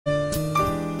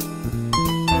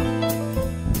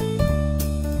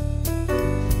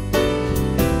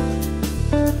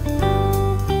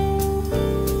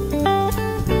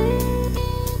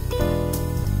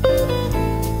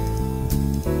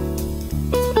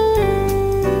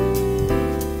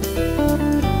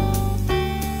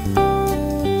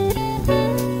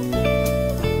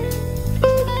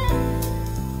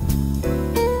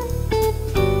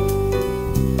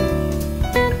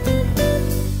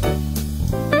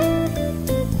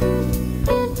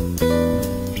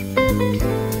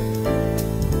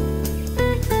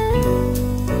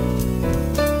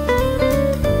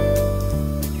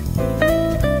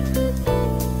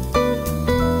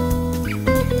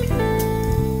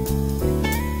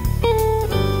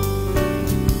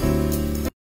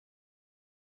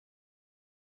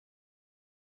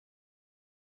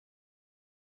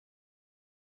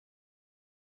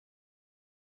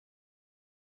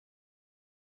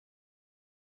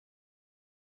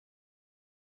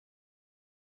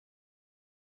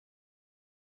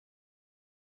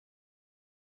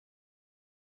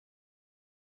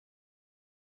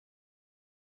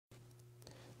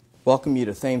welcome you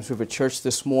to Thames River Church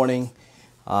this morning.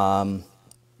 I'm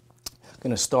going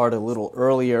to start a little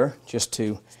earlier just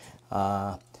to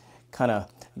kind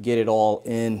of get it all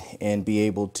in and be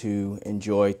able to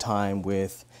enjoy time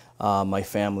with my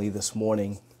family this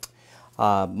morning.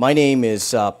 My name is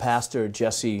Pastor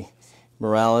Jesse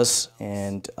Morales,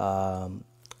 and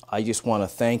I just want to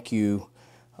thank you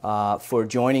for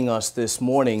joining us this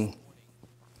morning.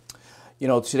 You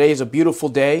know, today is a beautiful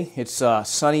day. It's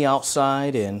sunny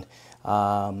outside, and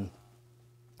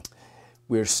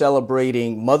we're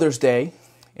celebrating Mother's Day,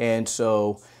 and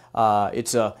so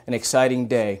it's an exciting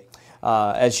day.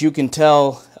 As you can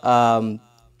tell,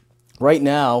 right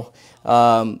now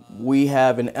we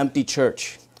have an empty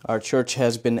church. Our church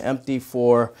has been empty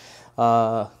for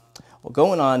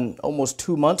going on almost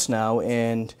 2 months now,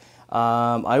 and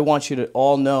I want you to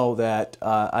all know that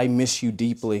I miss you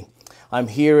deeply. I'm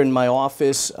here in my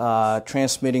office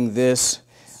transmitting this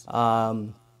by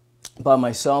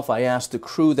myself. I asked the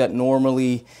crew that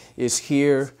normally is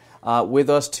here with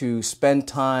us to spend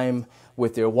time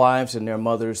with their wives and their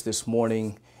mothers this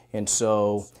morning. And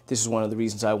so this is one of the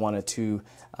reasons I wanted to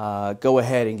go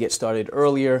ahead and get started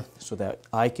earlier so that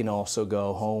I can also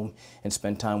go home and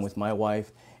spend time with my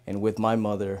wife and with my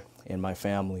mother and my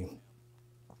family.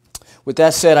 With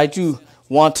that said, I do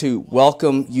want to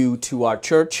welcome you to our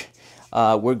church.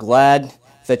 We're glad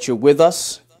that you're with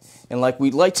us. And like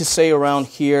we'd like to say around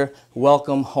here,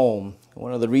 welcome home.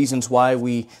 One of the reasons why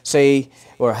we say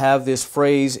or have this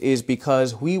phrase is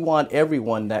because we want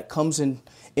everyone that comes in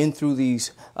through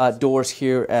these doors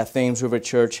here at Thames River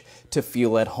Church to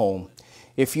feel at home.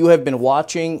 If you have been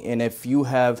watching and if you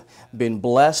have been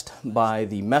blessed by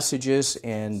the messages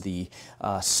and the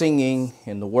singing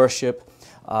and the worship,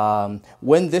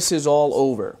 when this is all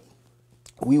over,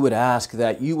 we would ask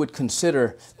that you would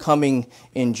consider coming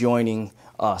and joining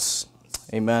us.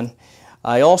 Amen.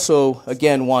 I also,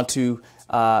 again, want to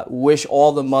wish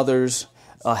all the mothers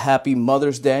a happy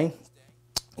Mother's Day.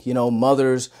 You know,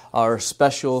 mothers are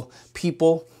special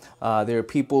people. They're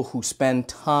people who spend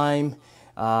time,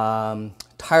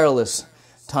 tireless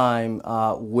time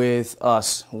with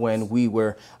us when we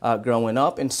were growing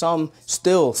up, and some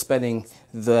still spending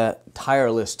the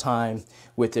tireless time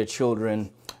with their children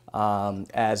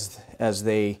as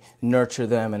they nurture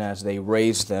them and as they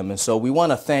raise them. And so we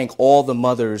want to thank all the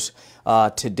mothers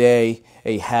today.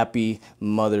 A happy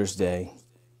Mother's Day.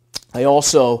 I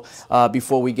also,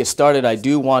 before we get started, I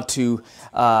do want to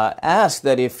ask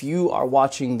that if you are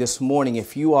watching this morning,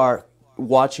 if you are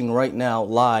watching right now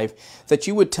live, that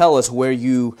you would tell us where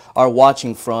you are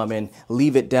watching from and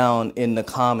leave it down in the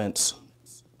comments.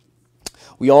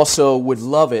 We also would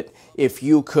love it if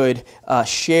you could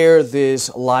share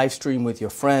this live stream with your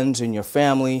friends and your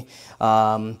family.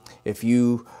 If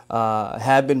you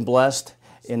have been blessed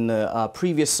in the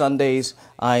previous Sundays,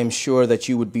 I am sure that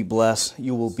you would be blessed.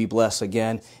 You will be blessed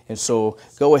again. And so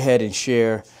go ahead and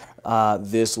share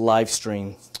this live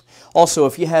stream. Also,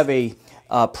 if you have a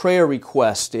prayer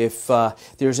request, if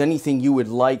there's anything you would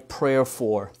like prayer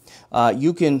for,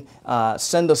 you can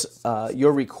send us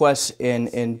your requests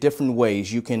in different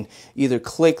ways. You can either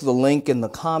click the link in the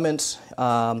comments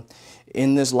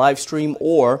in this live stream,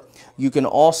 or you can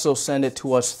also send it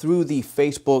to us through the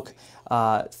Facebook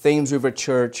Thames River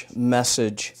Church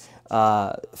message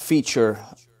feature.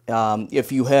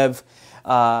 If you have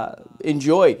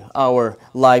enjoyed our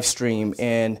live stream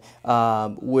and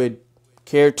would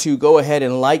care to go ahead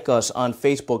and like us on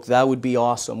Facebook, that would be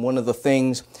awesome. One of the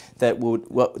things that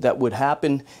would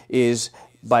happen is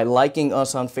by liking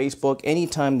us on Facebook,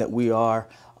 anytime that we are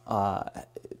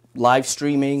live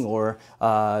streaming or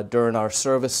during our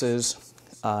services,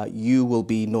 you will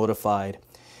be notified.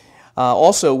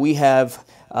 Also, we have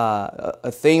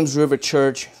a Thames River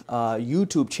Church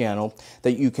YouTube channel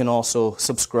that you can also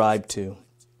subscribe to.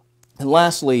 And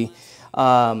lastly,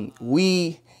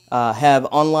 we have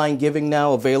online giving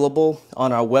now available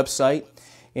on our website.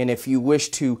 And if you wish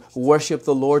to worship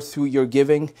the Lord through your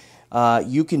giving,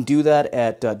 you can do that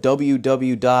at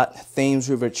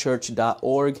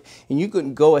www.thamesriverchurch.org. And you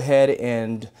can go ahead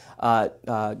and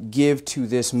give to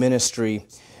this ministry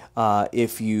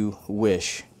if you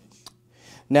wish.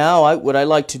 Now, what I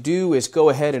like to do is go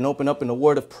ahead and open up in a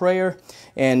word of prayer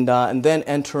and then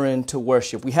enter into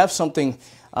worship. We have something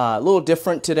a little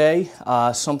different today,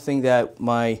 something that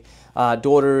my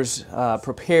daughters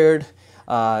prepared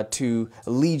to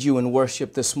lead you in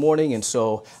worship this morning, and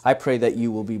so I pray that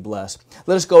you will be blessed.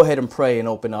 Let us go ahead and pray and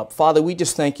open up. Father, we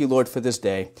just thank you, Lord, for this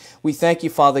day. We thank you,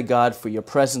 Father God, for your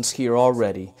presence here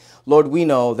already. Lord, we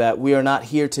know that we are not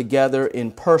here together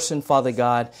in person, Father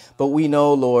God, but we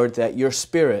know, Lord, that your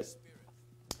Spirit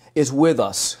is with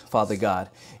us, Father God.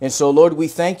 And so, Lord, we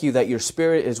thank you that your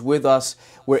Spirit is with us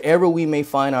wherever we may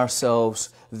find ourselves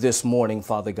this morning,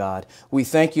 Father God. We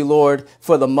thank you, Lord,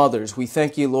 for the mothers. We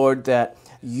thank you, Lord, that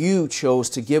you chose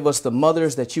to give us the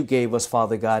mothers that you gave us,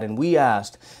 Father God. And we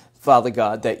asked, Father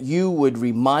God, that you would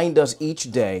remind us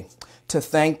each day to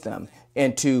thank them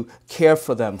and to care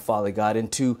for them, Father God,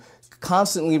 and to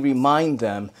constantly remind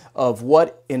them of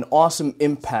what an awesome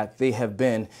impact they have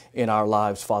been in our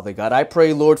lives, Father God. I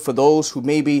pray, Lord, for those who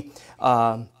maybe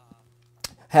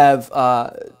have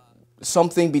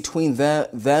something between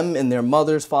them and their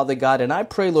mothers, Father God. And I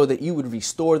pray, Lord, that you would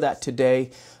restore that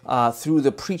today through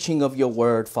the preaching of your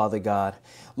word, Father God.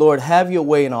 Lord, have your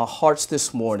way in our hearts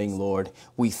this morning, Lord.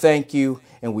 We thank you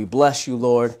and we bless you,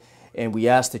 Lord. And we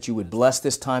ask that you would bless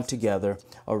this time together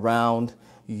around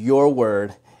your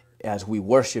word as we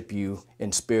worship you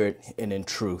in spirit and in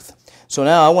truth. So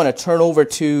now I want to turn over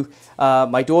to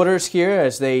my daughters here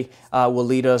as they will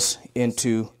lead us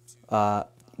into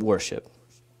worship.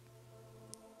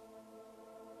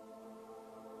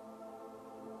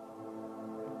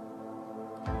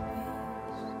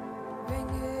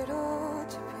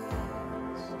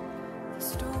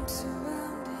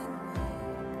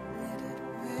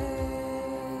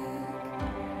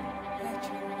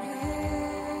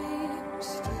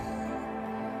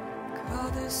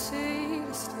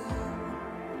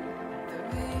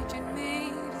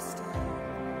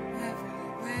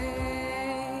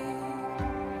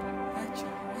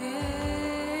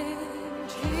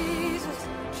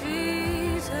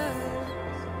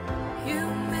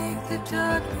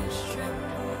 Darkness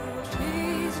trembles,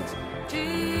 Jesus,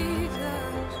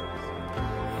 Jesus,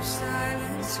 your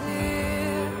silence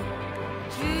fear,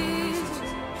 Jesus,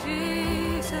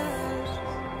 Jesus,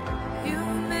 you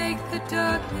make the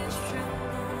darkness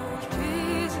tremble,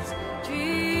 Jesus,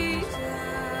 Jesus.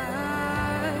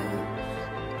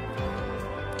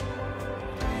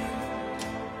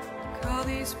 Call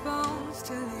these bones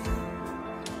to live,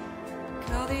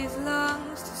 call these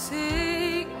lungs to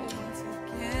sing once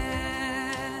again.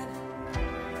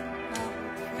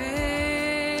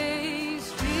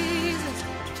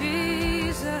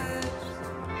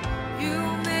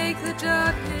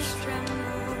 Darkness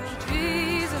trembles,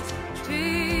 Jesus,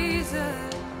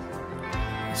 Jesus,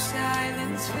 your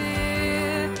silence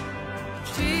fear,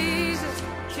 Jesus,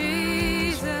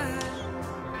 Jesus,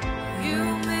 you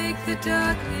make the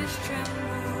darkness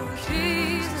tremble,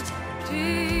 Jesus,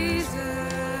 Jesus,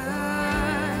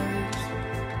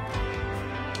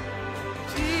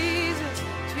 Jesus,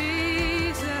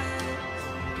 Jesus,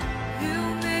 you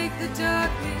make the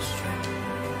darkness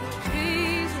tremble,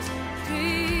 Jesus,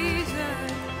 Jesus.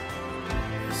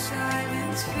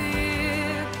 Silence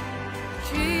fear,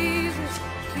 Jesus,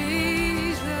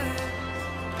 Jesus,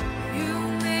 you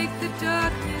make the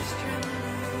darkness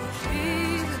tremble,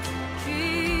 Jesus,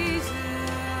 Jesus.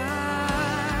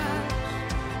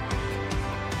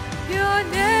 Your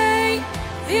name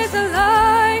is a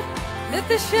light that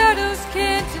the shadows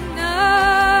can't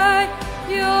deny.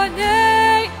 Your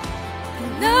name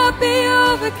cannot be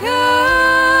overcome.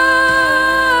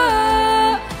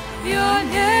 Your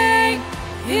name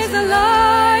is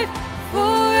alive,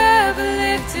 forever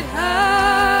lifted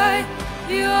high.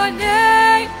 Your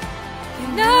name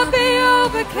cannot be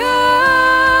overcome.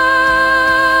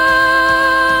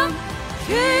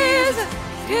 Jesus,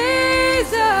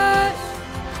 Jesus,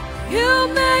 you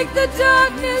make the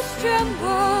darkness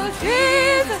tremble.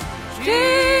 Jesus,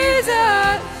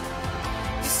 Jesus,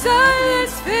 you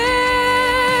silence fear.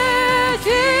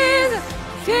 Jesus,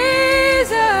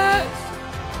 Jesus,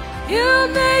 you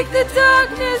make the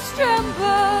darkness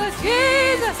tremble,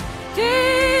 Jesus,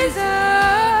 Jesus.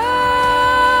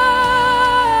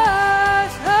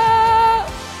 Oh.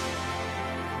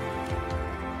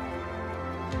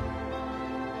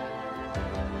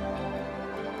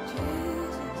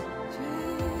 Jesus,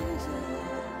 Jesus.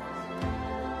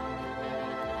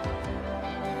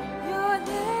 Your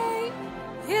name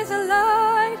is a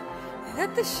light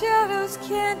that the shadows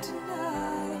can't deny.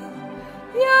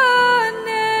 Your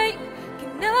name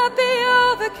cannot be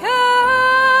overcome.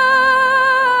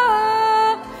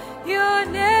 Your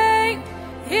name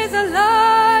is a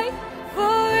light,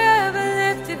 forever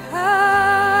lifted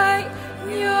high.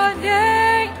 Your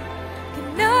name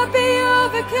cannot be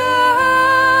overcome.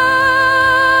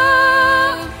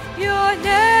 Your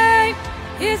name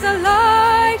is a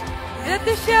light that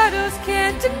the shadows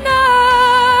can't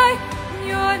deny.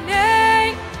 Your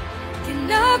name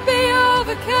cannot be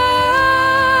overcome.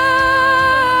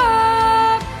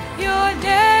 Your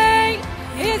name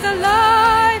is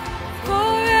alive,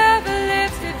 forever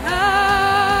lifted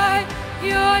high.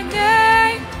 Your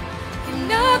name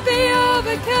cannot be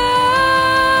overcome.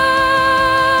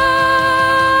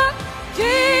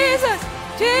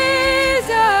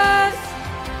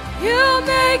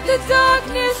 make the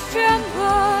darkness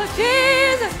tremble.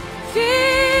 Jesus,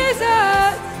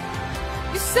 Jesus,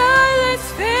 you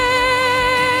silence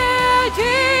fear.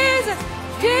 Jesus,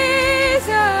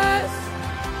 Jesus,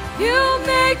 you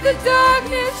make the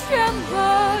darkness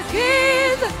tremble.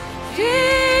 Jesus,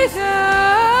 Jesus.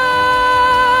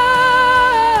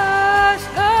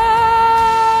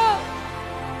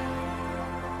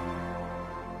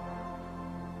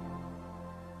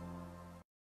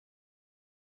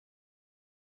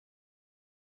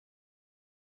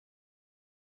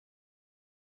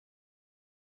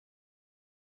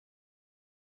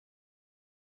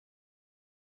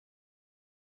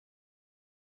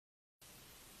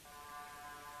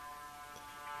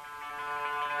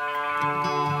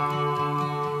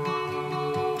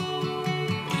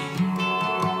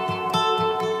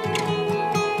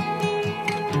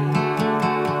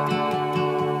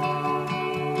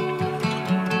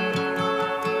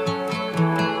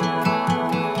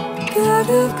 God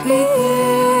of creation,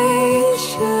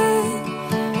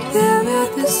 there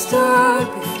at the start,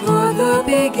 before the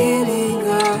beginning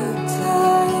of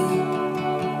time.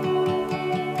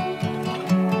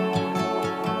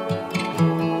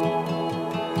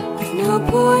 With no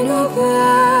point of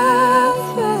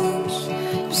reference,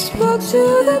 you spoke to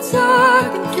the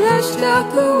dark and fleshed out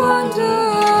the wonder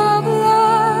of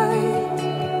light.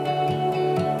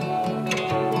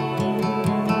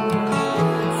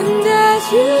 And as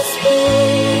you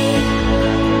speak,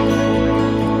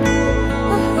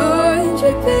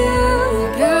 100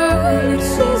 billion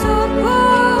galaxies are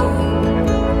born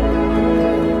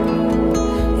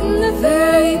in the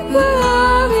vapor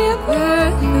of your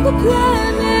breath. The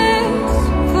planets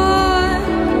form.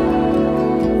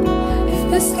 If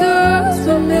the stars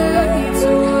were made to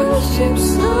worship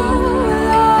so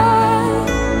alive,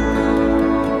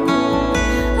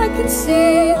 I can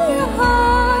see your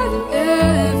heart in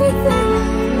everything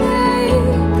made.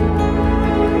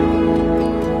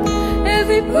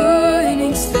 Every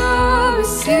burning star a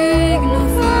signal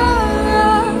for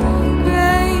our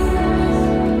grace.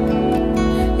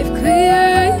 If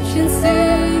creation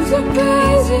sings your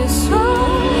praises so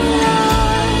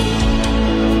loud,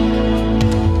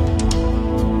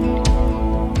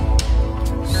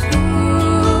 so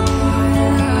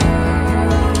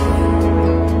loud.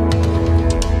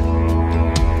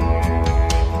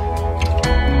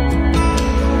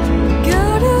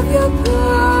 God of your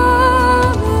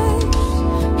promise,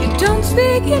 you don't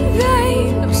speak in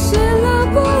vain, no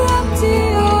syllable empty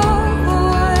or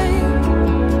void.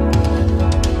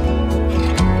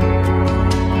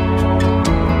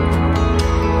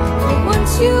 For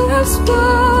once you have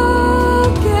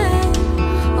spoken,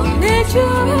 all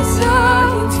nature and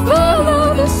science follow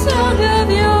the sound of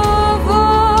your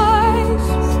voice.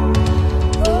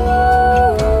 Ooh,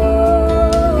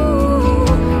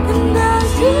 and as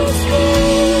you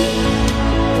speak,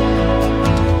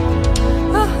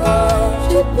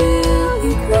 100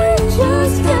 billion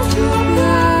creatures catch your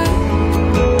breath,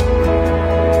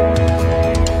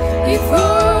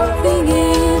 evolving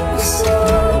in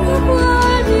pursuit of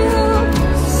what you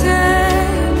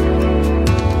said.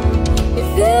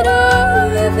 If it all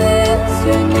reveals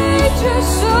your nature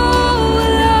so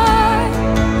alive,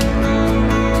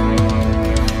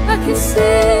 I can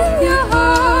see your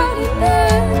heart in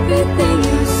everything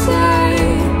you say.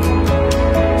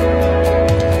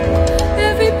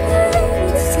 Every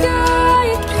painted sky, a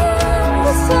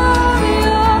canvas of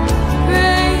your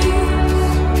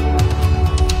grace.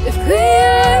 If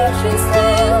creation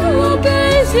still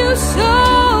obeys you so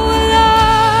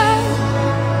alive,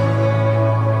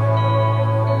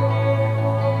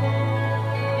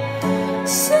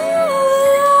 so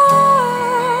alive,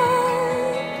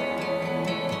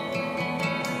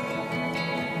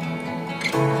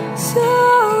 so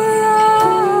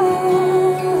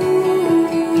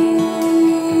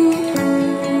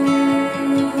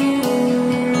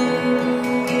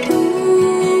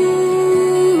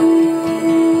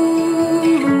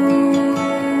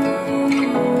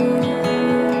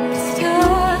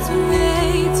stars were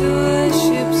made to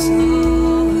worship so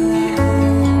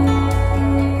loud.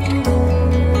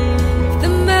 The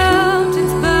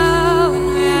mountains bow in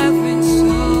reverence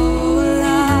so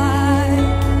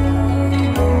alive.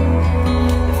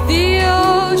 The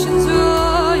oceans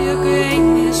roar your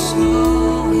greatness so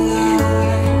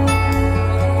alive.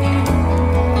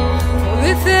 For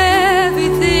if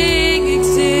everything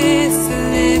exists to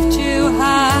lift you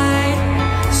high,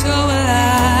 so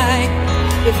alive.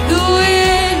 If the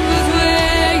wind was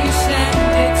where you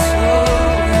sent it, so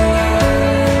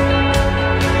alive.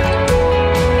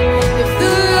 If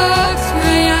the rocks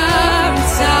cry out in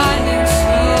silence,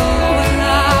 so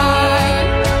alive.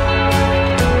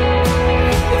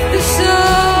 If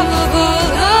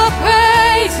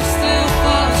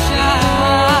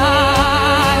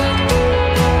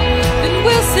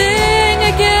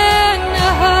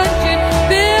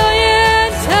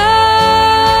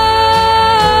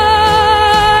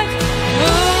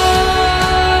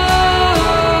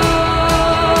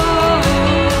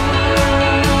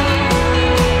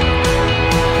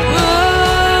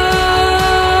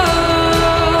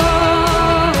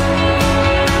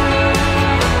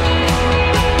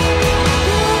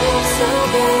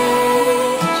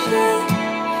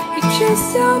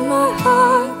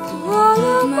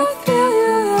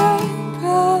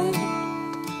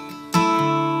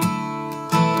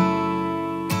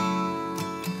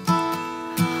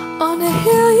a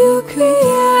hill you created,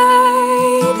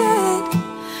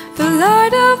 the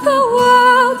light of the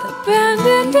world,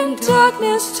 abandoned in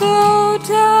darkness to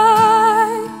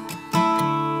die.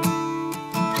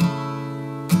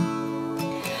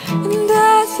 And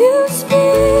as you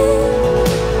speak,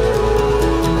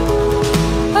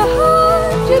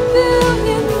 100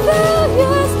 billion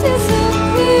failures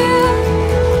disappear.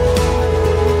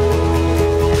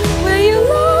 Where you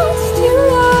lost your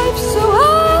life so I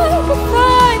could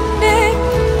find it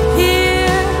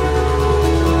here.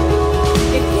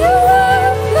 If you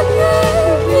left the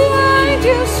pain behind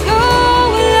you so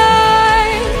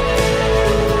alive,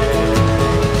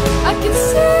 I can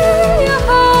see your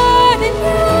heart in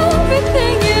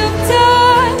everything you've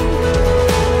done.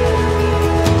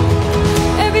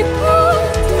 Every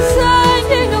part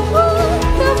designed in a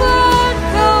world of art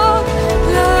called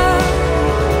love.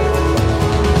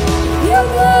 You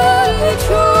love me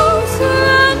true,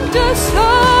 surrender so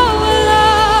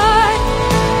alive.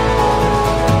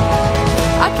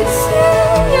 I can see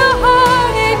your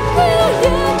heart in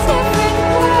million different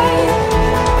ways.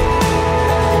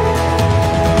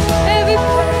 Every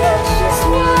precious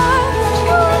word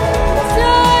you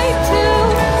decide to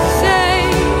say.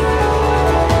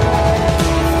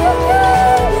 You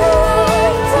gave your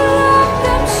life to love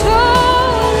them so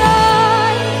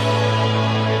alive.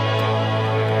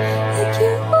 Like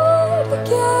you would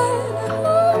again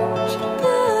 100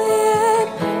 billion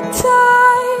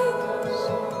times.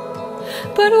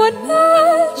 But what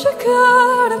magic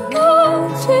could have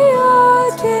gone to your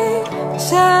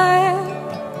desire?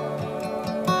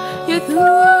 You're the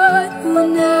one who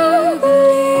never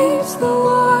leaves the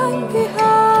one behind.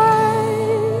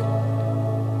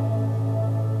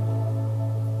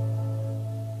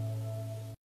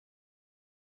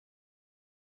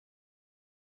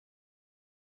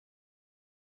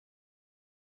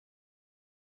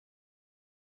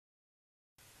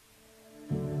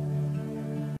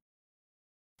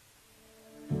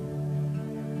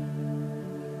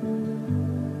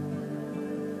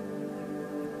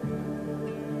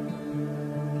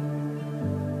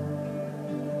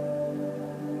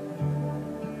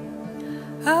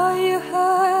 Are you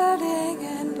hurting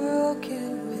and broken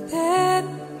within?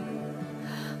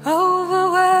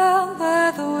 Overwhelmed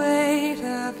by the weight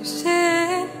of your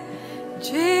sin?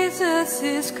 Jesus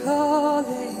is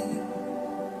calling.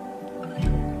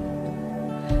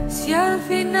 Si al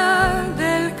final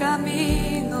del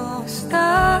camino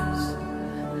estás,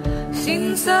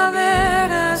 sin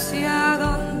saber hacia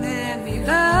dónde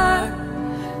mirar,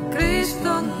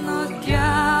 Cristo nos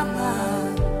llama.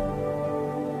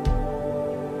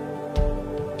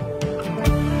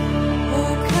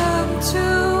 Oh, come to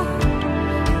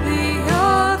the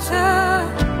altar.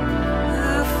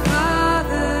 The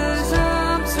Father's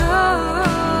arms are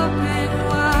open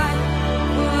wide.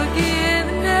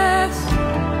 Forgiveness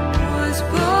was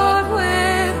bought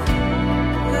with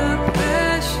the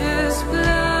precious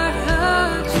blood of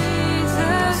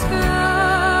Jesus Christ.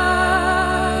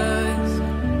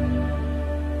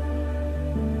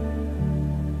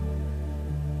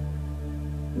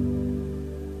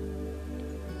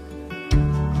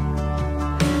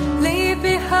 Leave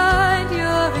behind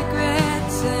your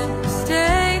regrets and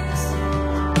mistakes.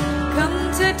 Come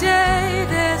today,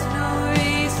 there's no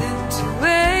reason to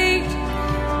wait.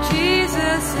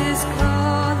 Jesus is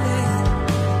calling.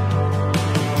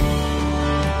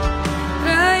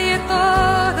 Trae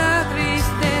toda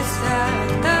tristeza al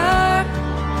altar.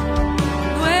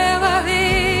 Nueva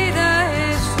vida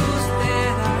Jesús te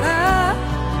dará.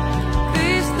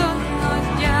 Cristo nos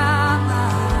llama.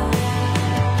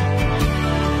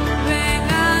 Ven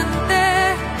ante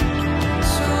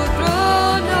su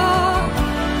trono,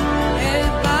 el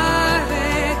Padre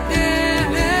te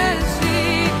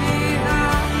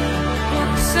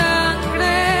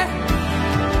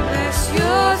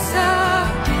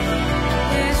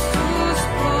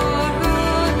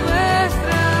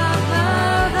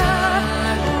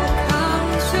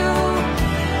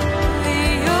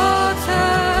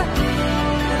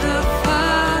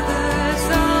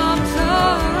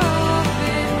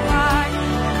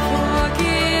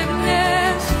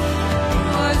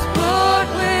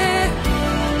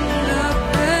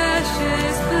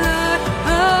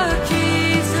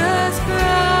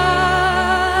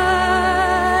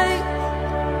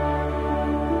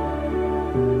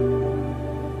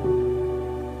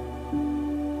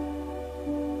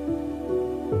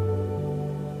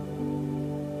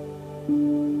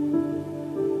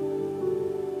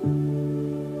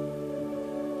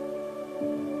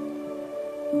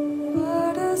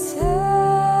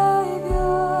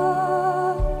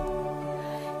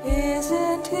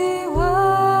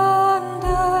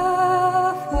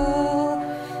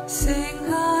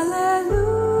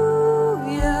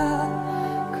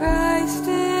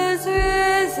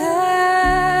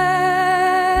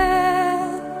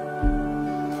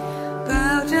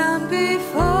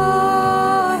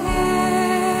before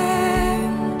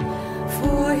him,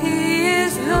 for he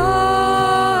is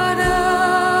Lord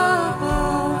of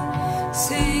all.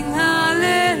 Sing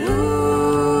hallelujah,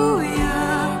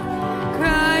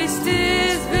 Christ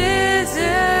is risen.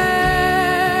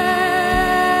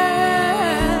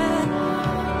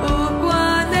 Oh,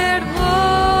 cuán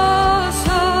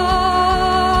hermoso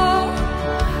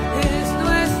es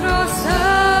nuestro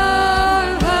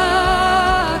Salvador.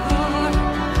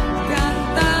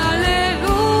 Canta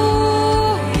aleluya,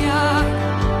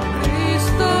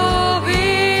 Cristo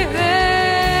vive.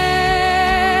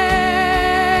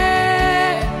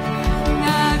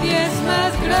 Nadie es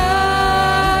más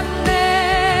grande,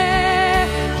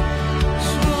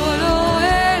 solo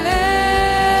Él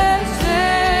es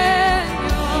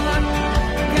Señor.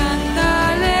 Canta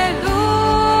aleluya,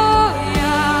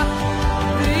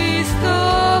 Cristo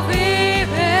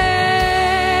vive.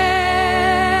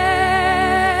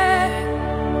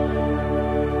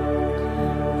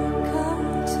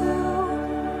 Come to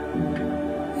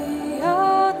the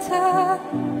altar,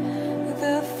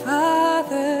 the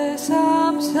Father's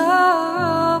arms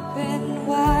are open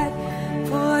wide.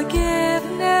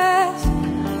 Forgiveness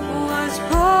was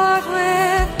bought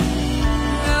with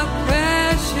the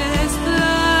precious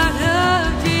blood of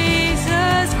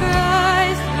Jesus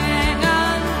Christ. Ven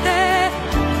ante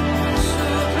su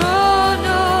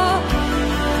trono,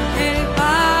 el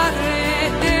Padre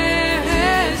te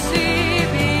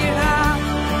recibirá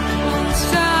con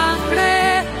sangre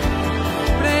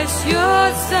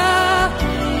preciosa.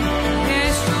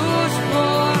 Jesús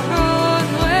borró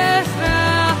nuestra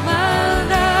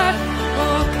maldad.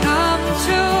 Oh, come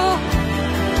to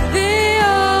the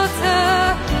altar.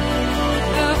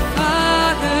 The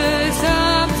Father's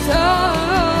arms are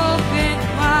open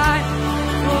wide.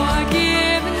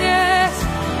 Forgiveness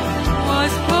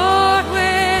was bought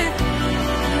with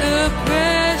the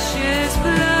precious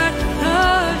blood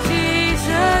of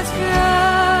Jesus Christ.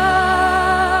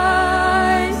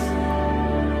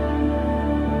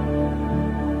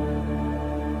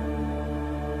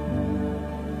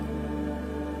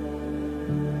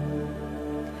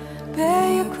 Bear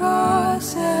your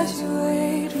cross as you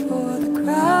wait for the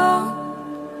crown.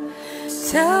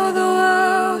 Tell the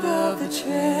world of the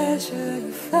treasure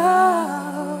you found.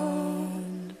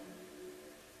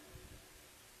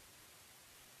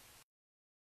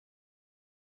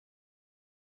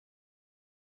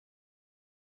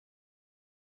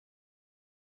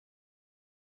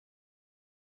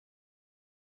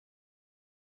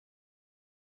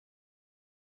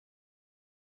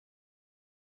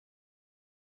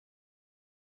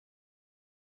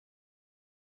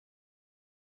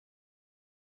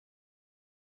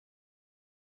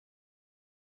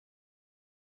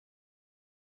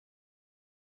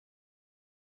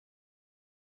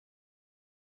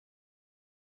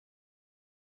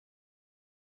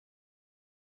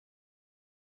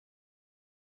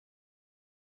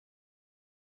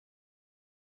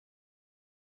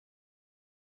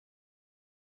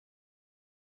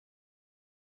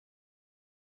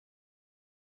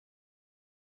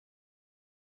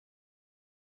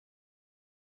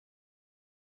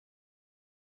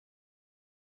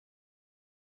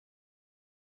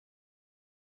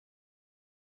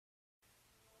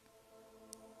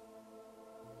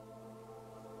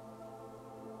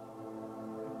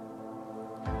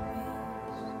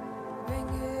 Bring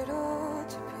it all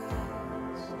to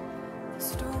peace. The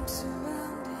storm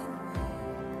surrounding me,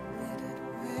 let it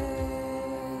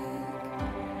break.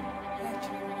 Let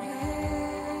your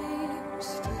name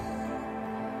still.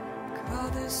 Call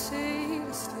the sea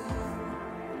to still.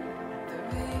 The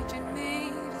rage in me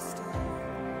to still.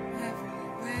 Every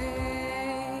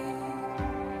wave.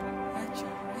 Let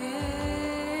your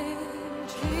name,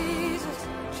 Jesus,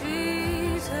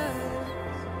 Jesus.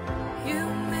 You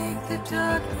make the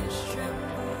darkness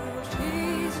tremble,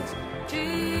 Jesus,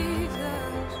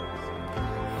 Jesus.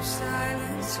 You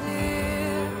silence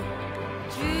fear,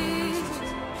 Jesus,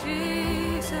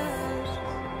 Jesus.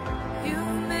 You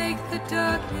make the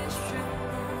darkness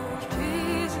tremble,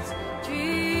 Jesus,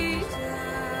 Jesus.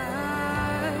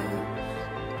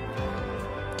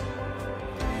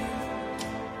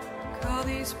 Call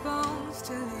these bones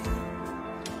to live,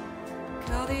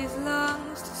 call these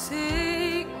lungs to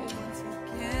sing once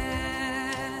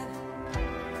again.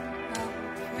 I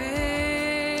will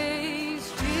praise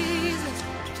Jesus,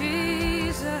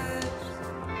 Jesus.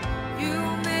 You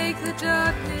make the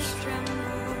darkness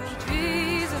tremble,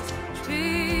 Jesus,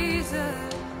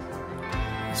 Jesus.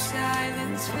 You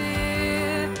silence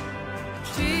fear,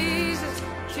 Jesus,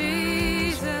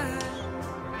 Jesus.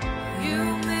 You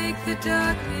make the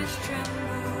darkness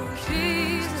tremble,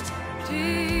 Jesus,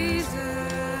 Jesus.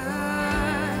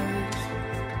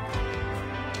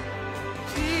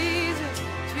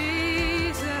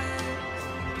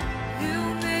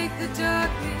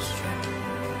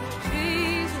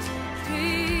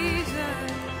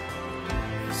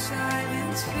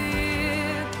 silence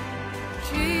fear.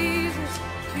 Jesus,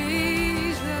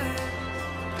 Jesus,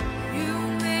 you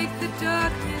make the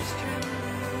darkness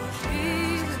tremble.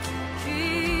 Jesus,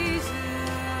 Jesus,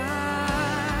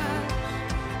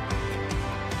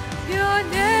 your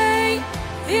name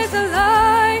is a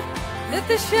light that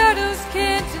the shadows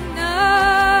can't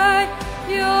deny.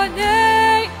 Your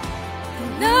name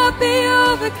cannot be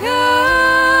overcome.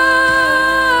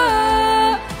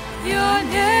 Your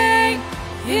name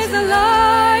is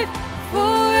alive,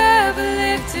 forever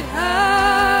lifted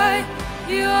high.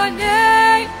 Your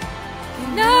name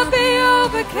cannot be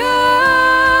overcome.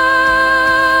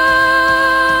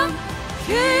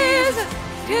 Jesus,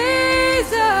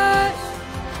 Jesus,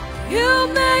 you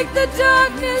make the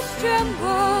darkness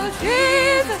tremble.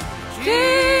 Jesus,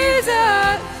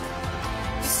 Jesus,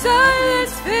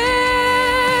 silence fear.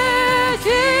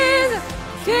 Jesus,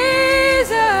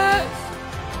 Jesus,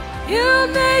 you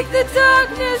make the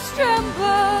darkness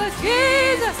tremble.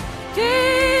 Jesus,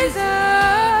 Jesus.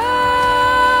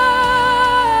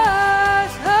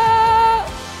 Oh.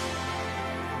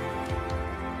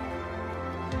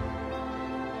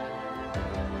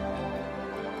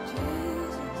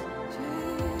 Jesus,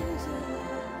 Jesus.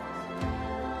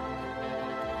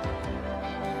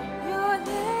 Your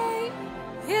name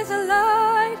is a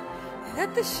light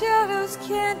that the shadows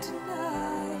can't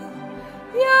deny.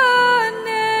 Your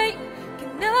name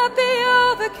cannot be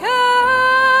overcome.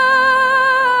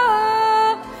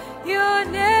 Your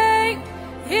name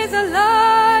is a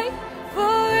light,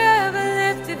 forever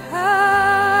lifted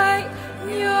high.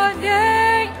 Your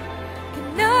name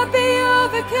cannot be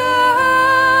overcome.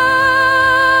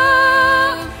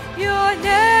 Your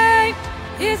name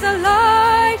is a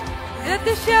light that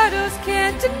the shadows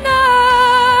can't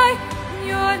deny.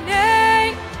 Your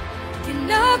name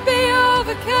cannot be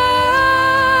overcome.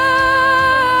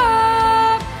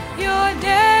 Your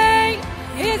name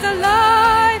is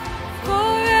alive,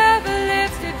 forever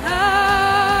lifted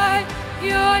high.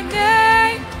 Your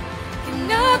name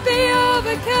cannot be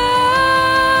overcome.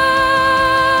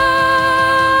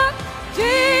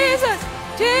 Jesus,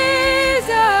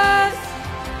 Jesus,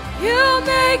 you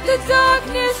make the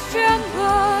darkness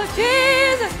tremble.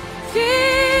 Jesus,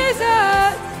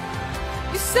 Jesus,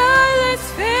 you silence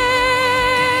fear.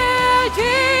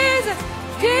 Jesus,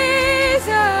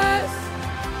 Jesus,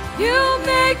 you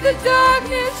make the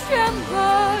darkness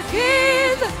tremble.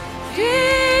 Jesus,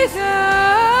 Jesus.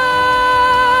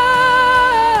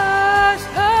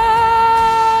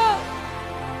 Oh.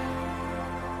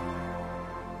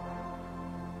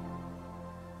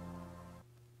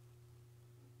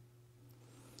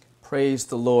 Praise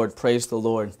the Lord. Praise the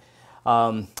Lord.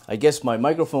 I guess my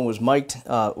microphone was mic'd,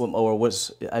 or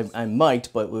was I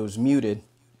mic'd, but it was muted.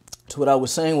 So what I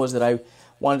was saying was that I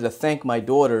wanted to thank my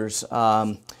daughters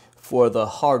for the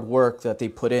hard work that they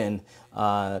put in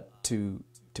to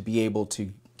be able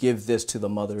to give this to the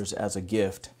mothers as a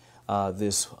gift,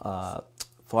 this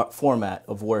format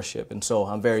of worship. And so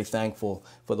I'm very thankful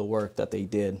for the work that they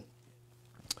did.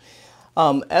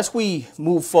 As we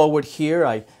move forward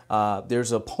here,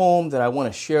 there's a poem that I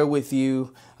want to share with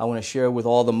you. I want to share with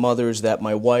all the mothers that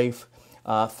my wife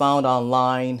found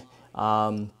online.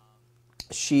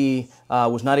 She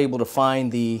was not able to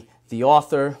find the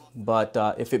author, but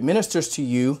if it ministers to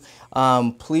you,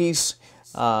 please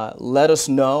let us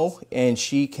know, and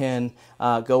she can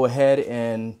go ahead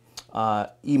and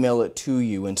email it to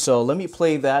you. And so let me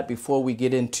play that before we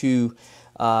get into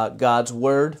God's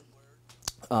Word.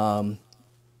 And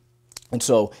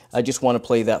so I just want to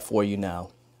play that for you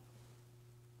now.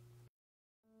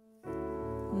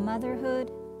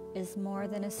 Motherhood is more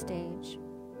than a stage.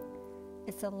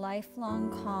 It's a lifelong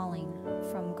calling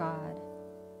from God.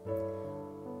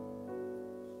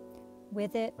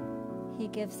 With it, He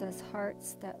gives us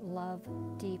hearts that love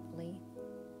deeply,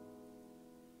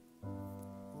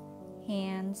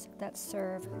 hands that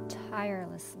serve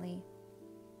tirelessly,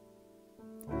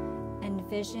 and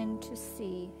vision to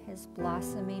see His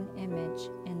blossoming image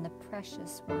in the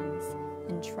precious ones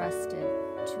entrusted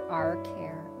to our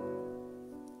care.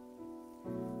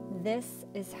 This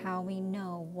is how we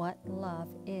know what love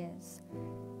is.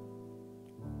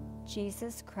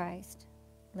 Jesus Christ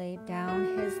laid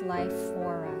down His life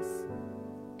for us,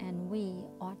 and we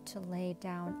ought to lay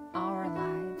down our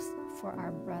lives for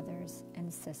our brothers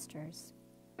and sisters.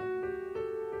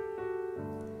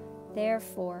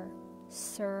 Therefore,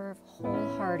 serve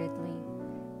wholeheartedly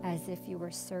as if you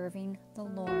were serving the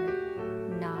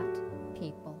Lord, not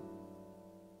people.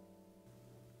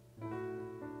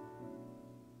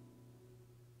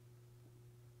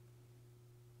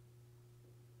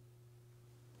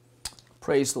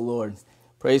 Praise the Lord.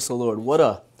 Praise the Lord.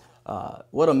 What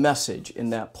what a message in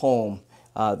that poem.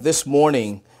 This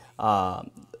morning,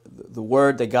 the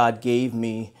word that God gave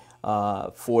me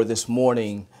for this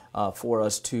morning for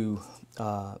us to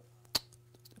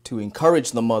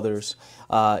encourage the mothers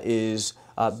is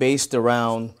based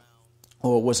around,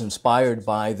 or was inspired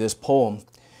by, this poem.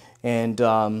 And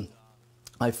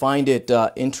I find it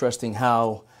interesting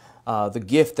how the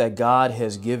gift that God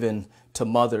has given to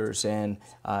mothers, and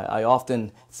I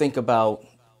often think about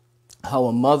how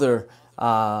a mother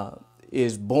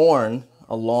is born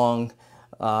along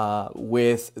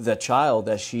with the child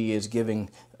that she is giving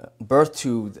birth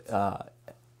to,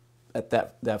 at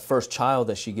that first child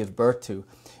that she gives birth to,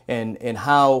 and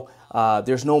how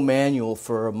there's no manual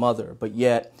for a mother, but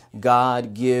yet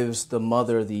God gives the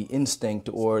mother the instinct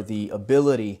or the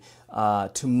ability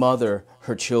to mother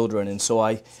her children. And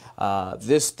so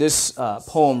this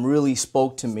poem really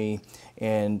spoke to me,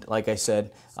 and like I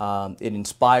said, it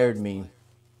inspired me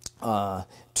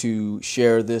to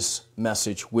share this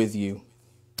message with you.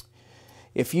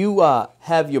 If you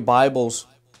have your Bibles,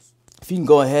 if you can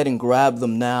go ahead and grab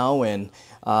them now and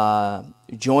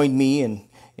join me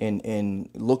in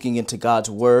looking into God's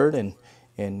Word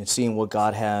and seeing what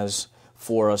God has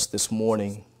for us this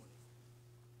morning.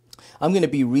 I'm going to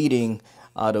be reading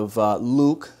out of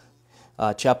Luke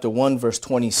chapter 1, verse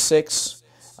 26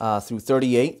 through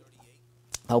 38.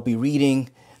 I'll be reading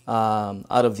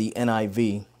out of the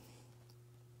NIV.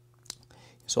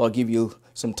 So I'll give you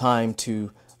some time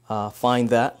to find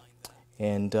that,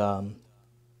 and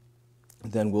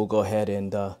then we'll go ahead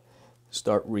and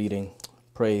start reading.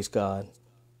 Praise God.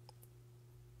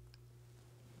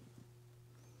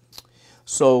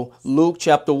 So Luke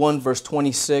chapter 1, verse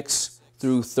 26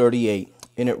 through 38,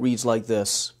 and it reads like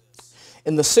this.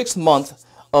 In the 6th month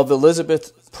of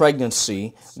Elizabeth's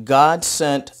pregnancy, God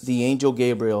sent the angel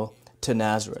Gabriel to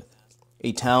Nazareth,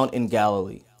 a town in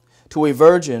Galilee, to a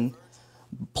virgin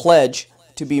pledged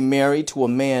to be married to a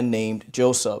man named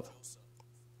Joseph,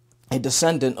 a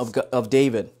descendant of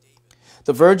David.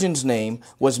 The virgin's name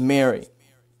was Mary.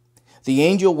 The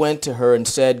angel went to her and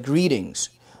said, "Greetings,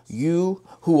 you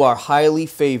who are highly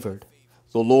favored.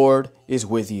 The Lord is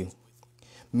with you."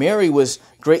 Mary was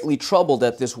greatly troubled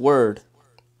at this word.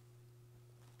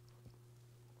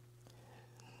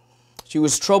 She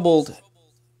was troubled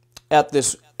at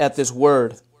this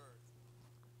word,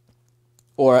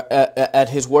 or at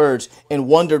his words, and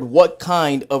wondered what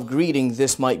kind of greeting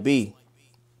this might be.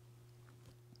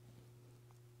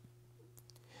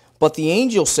 But the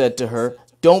angel said to her,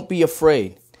 "Don't be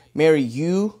afraid, Mary,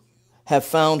 you have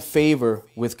found favor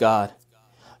with God.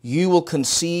 You will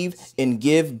conceive and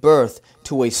give birth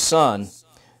to a son,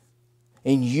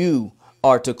 and you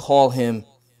are to call him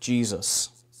Jesus.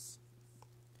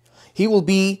 He will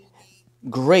be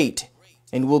great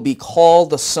and will be called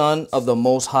the Son of the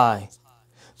Most High.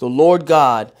 The Lord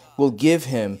God will give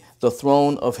him the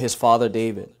throne of his father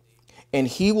David, and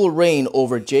he will reign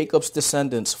over Jacob's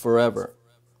descendants forever.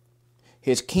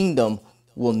 His kingdom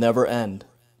will never end."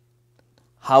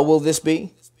 "How will this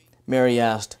be?" Mary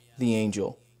asked the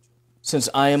angel, "since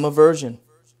I am a virgin?"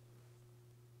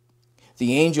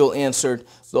 The angel answered,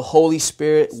 "The Holy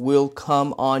Spirit will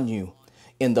come on you,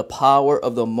 and the power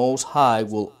of the Most High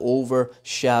will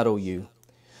overshadow you.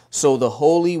 So the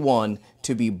Holy One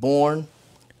to be born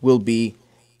will be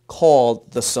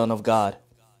called the Son of God."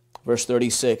 Verse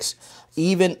 36,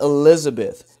 "Even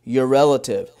Elizabeth, your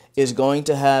relative, is going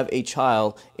to have a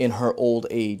child in her old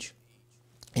age.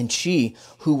 And she,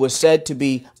 who was said to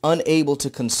be unable to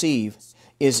conceive,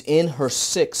 is in her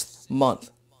 6th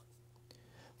month.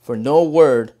 For no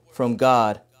word from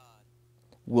God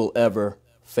will ever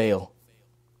fail."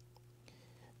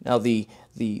 Now the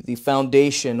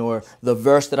foundation, or the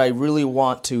verse that I really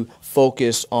want to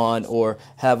focus on or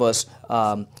have us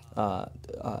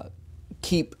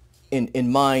keep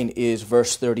in mind is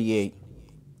verse 38.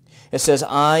 It says,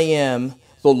 "I am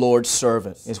the Lord's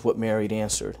servant," is what Mary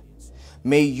answered.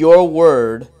 "May your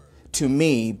word to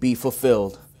me be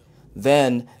fulfilled."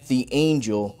 Then the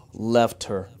angel left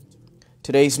her.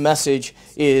 Today's message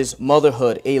is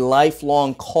motherhood, a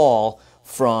lifelong call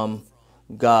from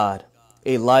God.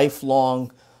 A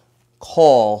lifelong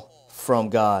call from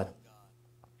God.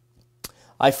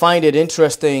 I find it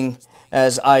interesting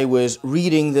as I was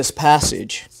reading this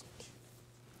passage,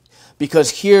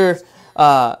 because here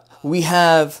we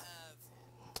have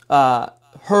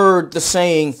heard the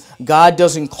saying, God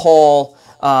doesn't call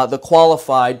the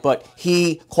qualified, but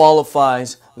he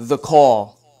qualifies the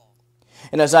call.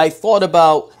 And as I thought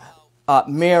about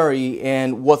Mary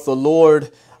and what the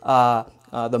Lord,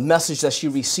 the message that she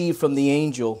received from the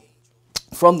angel,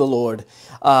 from the Lord,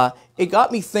 it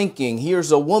got me thinking.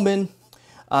 Here's a woman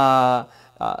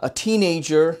a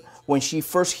teenager when she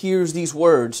first hears these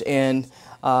words. And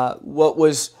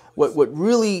what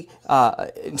really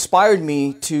inspired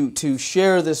me to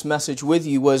share this message with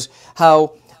you was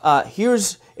how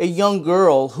here's a young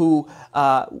girl who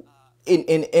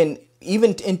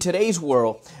even in today's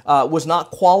world was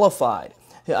not qualified.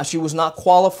 She was not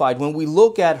qualified. When we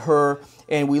look at her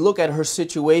and we look at her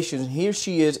situation, here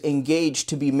she is engaged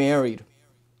to be married.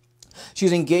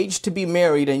 She's engaged to be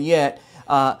married, and yet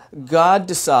God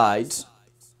decides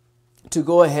to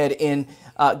go ahead and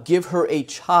give her a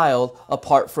child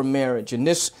apart from marriage. And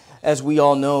this, as we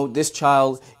all know, this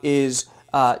child is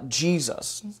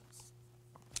Jesus.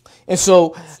 And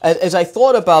so, as I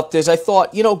thought about this, I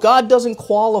thought, God doesn't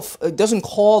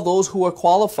call those who are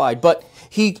qualified, but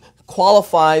He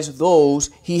qualifies those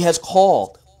He has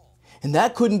called. And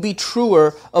that couldn't be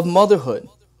truer of motherhood.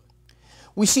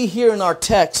 We see here in our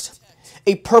text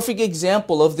a perfect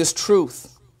example of this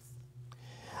truth.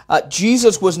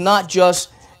 Jesus was not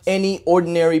just any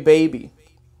ordinary baby.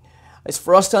 It's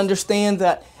for us to understand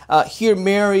that here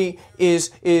Mary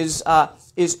is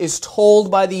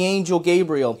told by the angel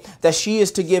Gabriel that she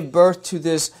is to give birth to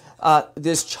this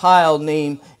child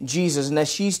named Jesus, and that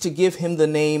she's to give him the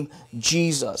name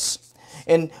Jesus.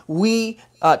 And we,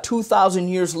 2,000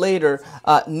 years later,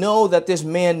 know that this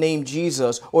man named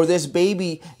Jesus, or this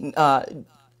baby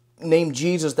named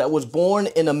Jesus that was born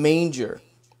in a manger,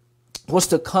 was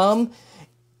to come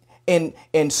and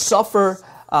suffer,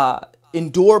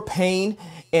 endure pain,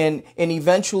 and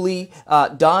eventually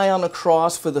die on a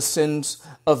cross for the sins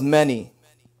of many.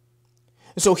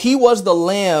 So He was the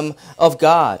Lamb of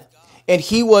God, and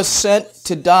He was sent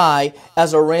to die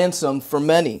as a ransom for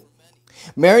many.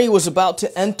 Mary was about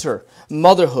to enter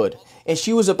motherhood, and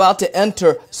she was about to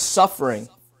enter suffering.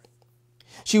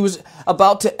 She was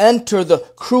about to enter the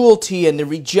cruelty and the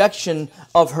rejection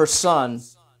of her son.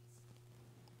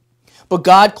 But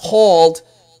God called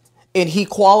and He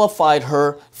qualified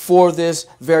her for this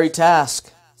very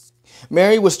task.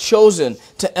 Mary was chosen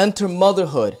to enter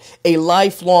motherhood, a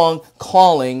lifelong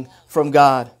calling from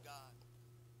God.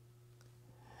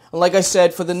 And like I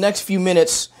said, for the next few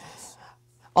minutes,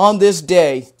 on this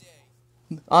day,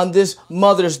 on this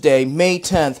Mother's Day, May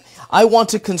 10th, I want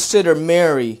to consider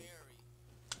Mary,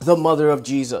 the mother of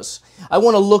Jesus. I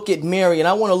want to look at Mary, and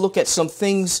I want to look at some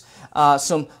things,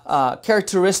 some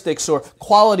characteristics or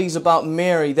qualities about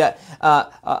Mary that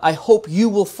I hope you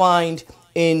will find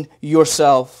in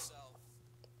yourself.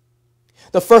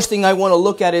 The first thing I want to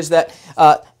look at is that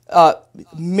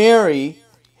Mary,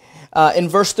 in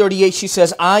verse 38, she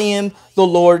says, I am the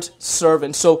Lord's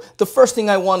servant. So the first thing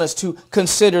I want us to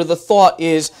consider, the thought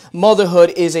is,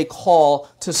 motherhood is a call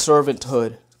to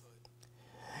servanthood.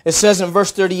 It says in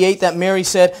verse 38 that Mary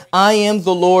said, I am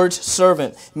the Lord's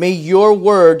servant. May your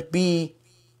word to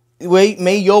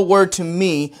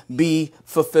me be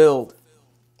fulfilled.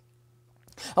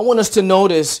 I want us to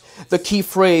notice the key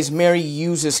phrase Mary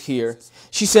uses here.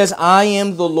 She says, I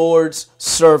am the Lord's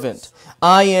servant.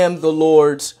 I am the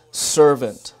Lord's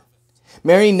servant.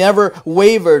 Mary never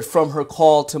wavered from her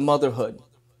call to motherhood.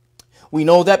 We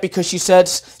know that because she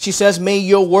says, may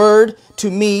your word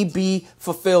to me be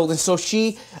fulfilled. And so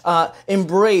she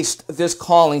embraced this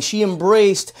calling. She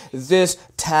embraced this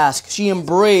task. She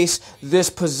embraced this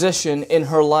position in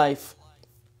her life.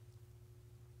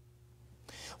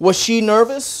 Was she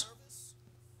nervous?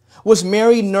 Was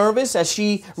Mary nervous as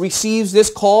she receives this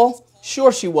call?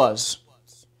 Sure she was.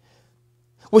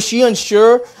 Was she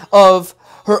unsure of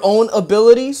her own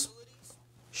abilities?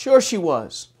 Sure she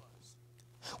was.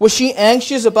 Was she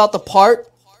anxious about the part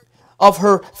of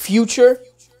her future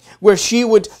where she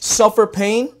would suffer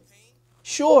pain?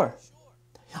 Sure.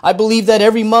 I believe that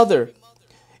every mother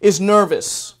is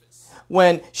nervous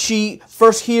when she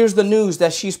first hears the news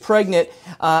that she's pregnant.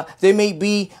 There may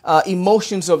be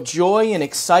emotions of joy and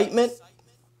excitement,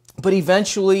 but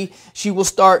eventually she will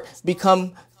start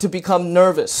to become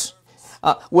nervous.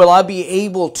 Will I be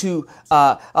able to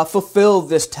fulfill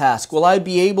this task? Will I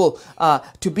be able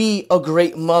to be a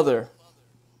great mother?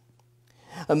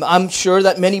 I'm sure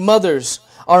that many mothers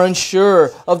are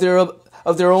unsure of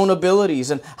their own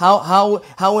abilities and how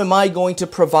am I going to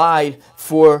provide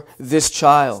for this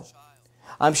child?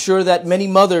 I'm sure that many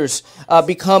mothers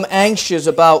become anxious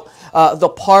about the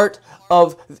part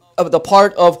of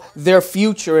their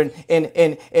future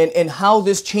and how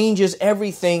this changes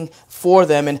everything for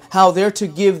them and how they're to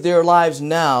give their lives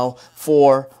now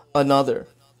for another.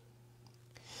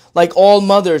 Like all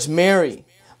mothers, Mary,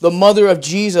 the mother of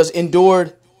Jesus,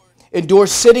 endured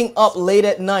sitting up late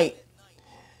at night.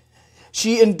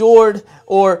 She endured,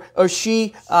 or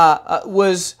she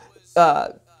was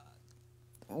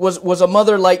was a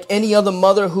mother like any other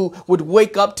mother who would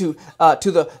wake up to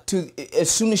as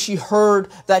soon as she heard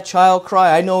that child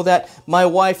cry. I know that my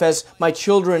wife, as my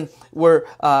children were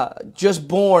just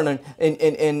born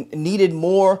and needed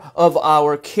more of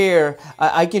our care,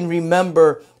 I can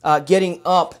remember getting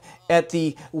up at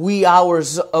the wee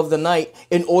hours of the night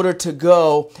in order to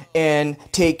go and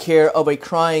take care of a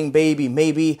crying baby,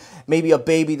 maybe a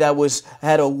baby that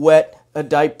had a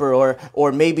diaper,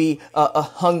 or maybe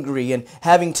hungry, and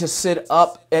having to sit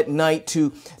up at night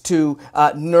to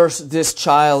nurse this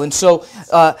child. And so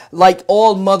like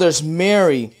all mothers,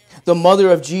 Mary, the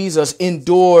mother of Jesus,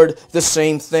 endured the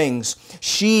same things.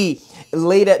 She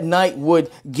late at night would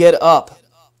get up,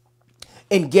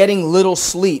 and getting little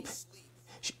sleep,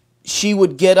 she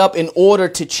would get up in order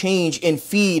to change and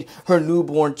feed her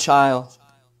newborn child.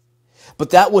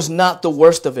 But that was not the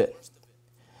worst of it.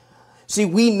 See,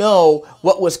 we know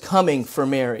what was coming for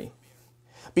Mary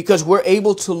because we're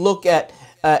able to look at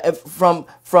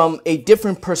from a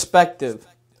different perspective.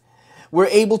 We're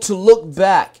able to look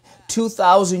back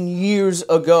 2,000 years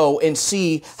ago and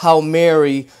see how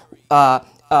Mary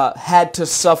had to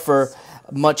suffer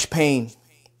much pain.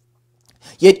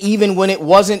 Yet even when it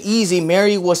wasn't easy,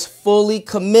 Mary was fully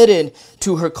committed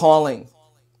to her calling.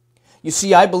 You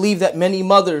see, I believe that many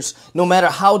mothers, no matter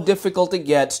how difficult it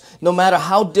gets, no matter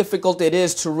how difficult it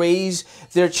is to raise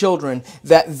their children,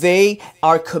 that they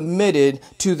are committed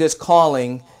to this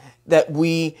calling that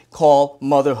we call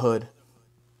motherhood.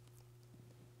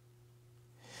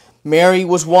 Mary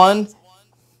was one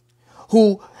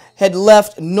who had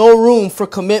left no room for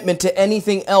commitment to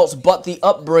anything else but the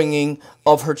upbringing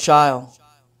of her child.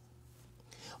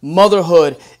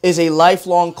 Motherhood is a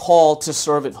lifelong call to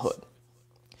servanthood.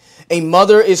 A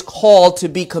mother is called to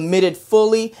be committed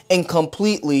fully and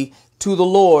completely to the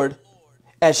Lord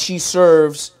as she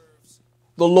serves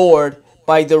the Lord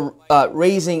by the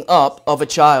raising up of a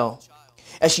child.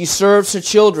 As she serves her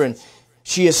children,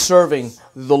 she is serving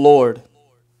the Lord.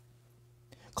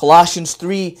 Colossians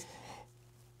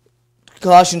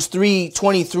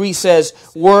 3:23 says,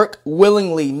 "Work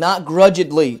willingly, not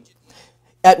grudgingly,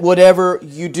 at whatever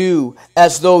you do,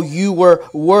 as though you were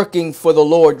working for the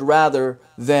Lord rather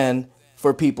than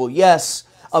for people." Yes,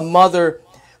 a mother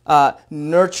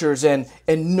nurtures and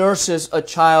nurses a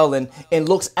child and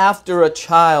looks after a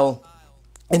child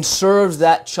and serves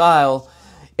that child.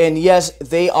 And yes,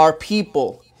 they are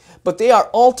people, but they are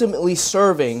ultimately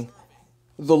serving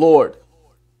the Lord.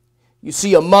 You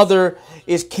see, a mother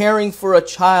is caring for a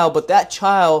child, but that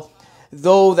child,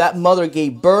 though that mother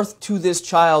gave birth to this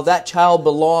child, that child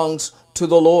belongs to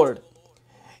the Lord.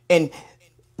 And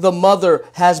the mother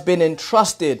has been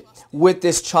entrusted with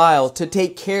this child to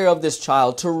take care of this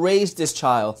child, to raise this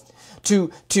child, to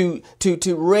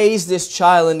raise this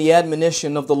child in the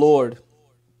admonition of the Lord.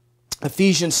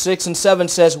 Ephesians 6:7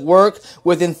 says, "Work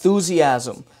with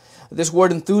enthusiasm." This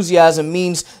word enthusiasm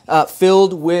means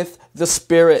filled with the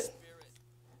Spirit.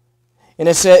 And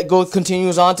it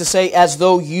continues on to say, "As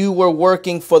though you were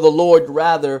working for the Lord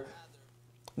rather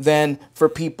than for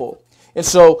people." And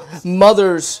so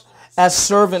mothers, as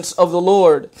servants of the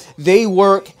Lord, they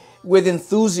work with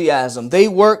enthusiasm. They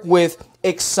work with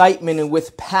excitement and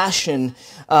with passion,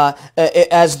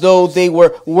 as though they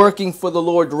were working for the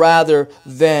Lord rather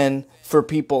than for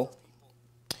people.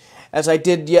 As I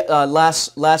did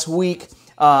last week,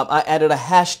 I added a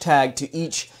hashtag to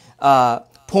each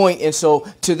point. And so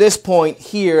to this point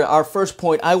here, our first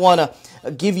point, I want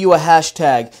to give you a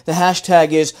hashtag. The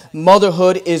hashtag is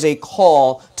 "Motherhood is a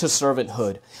call to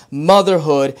servanthood."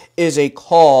 Motherhood is a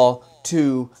call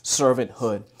to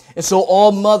servanthood. And so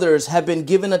all mothers have been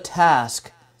given a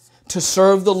task to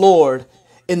serve the Lord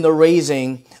in the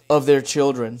raising of their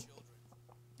children.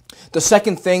 The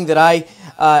second thing that I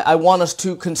want us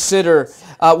to consider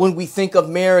when we think of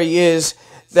Mary is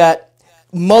that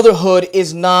motherhood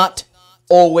is not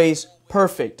always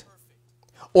perfect,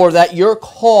 or that your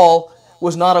call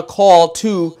was not a call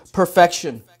to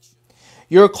perfection.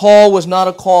 Your call was not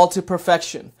a call to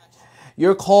perfection.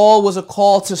 Your call was a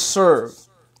call to serve.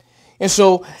 And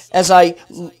so as I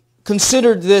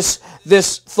considered this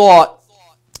thought,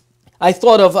 I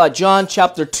thought of John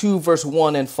chapter 2, verse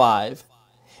 1 and 5.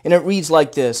 And it reads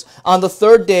like this: "On the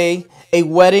third day, a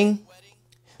wedding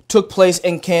took place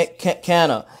in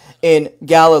Cana in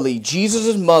Galilee.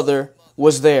 Jesus' mother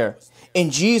was there,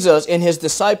 and Jesus and his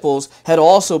disciples had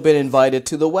also been invited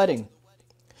to the wedding.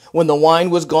 When the wine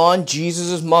was gone,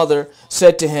 Jesus' mother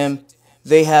said to him,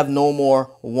 'They have no more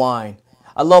wine.'"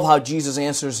 I love how Jesus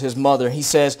answers his mother. He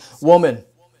says, "Woman,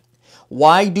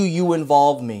 why do you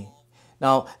involve me?"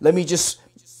 Now, let me just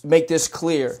make this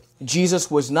clear. Jesus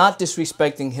was not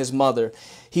disrespecting his mother.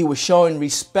 he was showing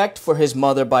respect for his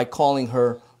mother by calling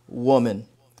her woman.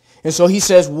 And so he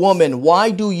says, woman, why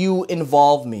do you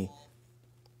involve me?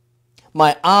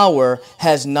 My hour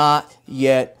has not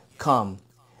yet come.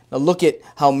 Now look at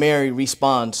how Mary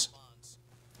responds.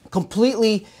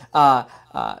 Completely not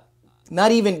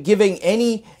even giving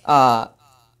any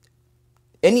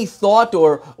thought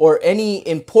or any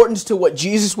importance to what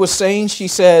Jesus was saying. She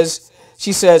says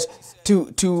to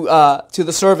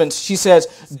the servants, she says,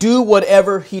 do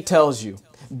whatever he tells you.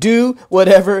 Do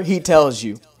whatever he tells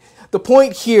you. The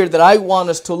point here that I want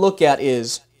us to look at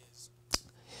is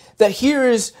that here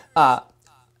is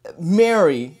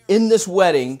Mary in this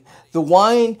wedding. The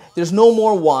wine, there's no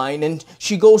more wine, and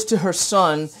she goes to her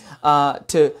son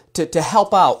to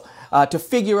help out, to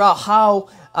figure out how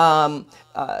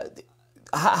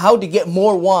to get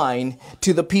more wine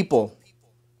to the people.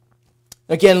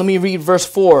 Again, let me read verse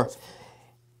 4.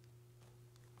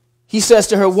 He says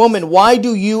to her, woman, why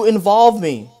do you involve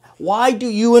me? Why do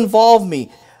you involve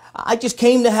me? I just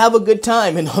came to have a good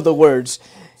time, in other words.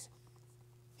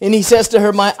 And he says to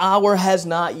her, my hour has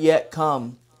not yet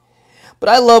come. But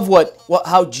I love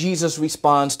how Jesus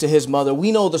responds to his mother.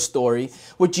 We know the story.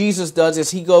 What Jesus does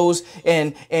is he goes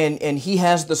and he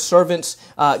has the servants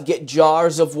get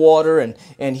jars of water,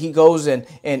 and he goes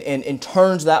and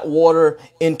turns that water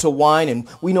into wine. And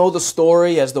we know the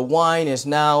story as the wine is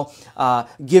now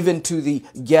given to the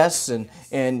guests and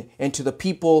to the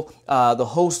people, the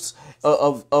hosts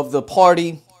of the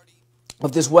party,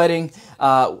 of this wedding.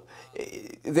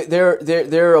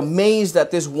 They're amazed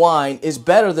that this wine is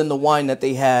better than the wine that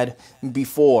they had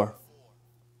before.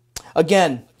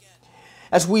 Again,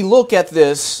 as we look at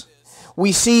this,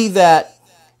 we see that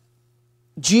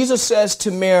Jesus says to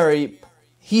Mary,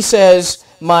 he says,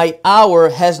 my hour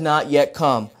has not yet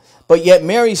come. But yet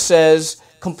Mary says,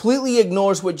 completely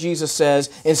ignores what Jesus says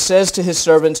and says to his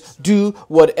servants, do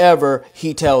whatever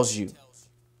he tells you.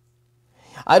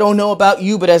 I don't know about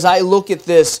you, but as I look at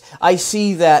this, I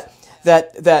see that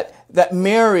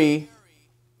Mary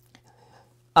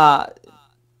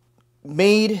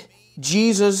made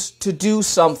Jesus to do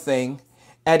something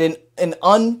at an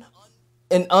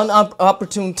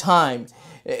unopportune time.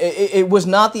 It was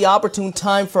not the opportune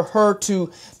time for her to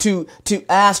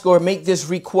ask or make this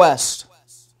request.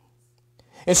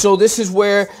 And so this is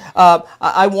where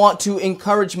I want to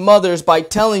encourage mothers by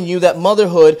telling you that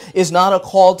motherhood is not a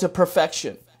call to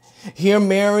perfection. Here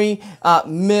Mary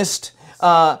missed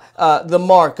the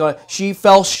mark. She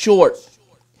fell short.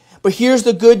 But here's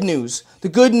the good news. The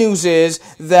good news is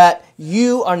that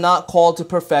you are not called to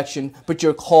perfection, but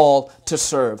you're called to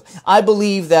serve. I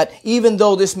believe that even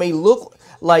though this may look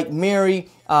like Mary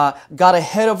got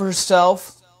ahead of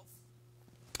herself,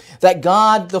 that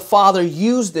God the Father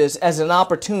used this as an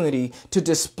opportunity to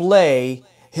display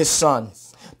his Son,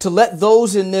 to let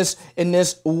those in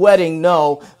this wedding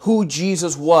know who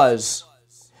Jesus was.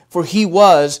 For he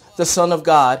was the Son of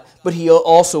God, but he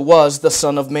also was the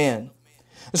Son of Man.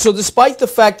 So despite the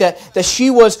fact that she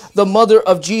was the mother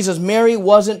of Jesus, Mary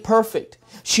wasn't perfect.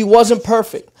 She wasn't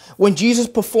perfect. When Jesus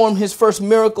performed his first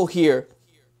miracle here,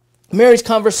 Mary's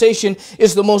conversation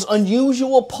is the most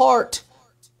unusual part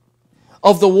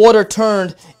of the water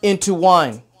turned into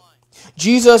wine.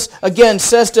 Jesus again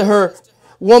says to her,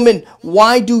 woman,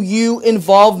 why do you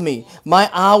involve me? My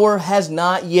hour has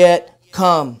not yet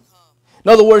come.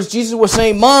 In other words, Jesus was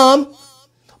saying, Mom,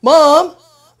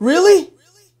 really?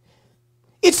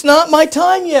 It's not my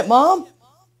time yet, Mom.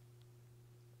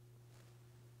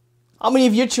 How many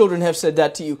of your children have said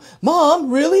that to you?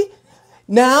 Mom, really?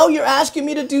 Now you're asking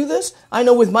me to do this? I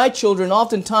know with my children,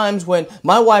 oftentimes when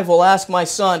my wife will ask my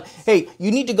son, hey,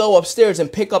 you need to go upstairs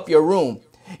and pick up your room.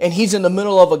 And he's in the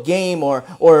middle of a game or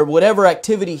whatever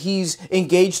activity he's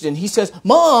engaged in. He says,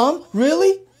 Mom,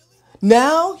 really?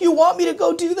 Now you want me to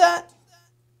go do that?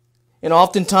 And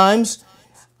oftentimes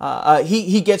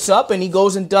he gets up and he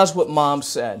goes and does what Mom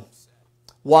said.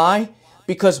 Why?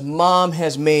 Because Mom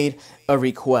has made a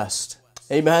request.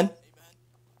 Amen?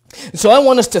 So I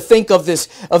want us to think of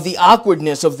the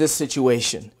awkwardness of this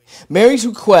situation. Mary's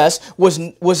request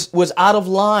was out of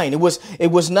line.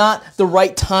 It was not the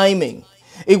right timing.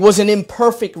 It was an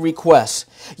imperfect request.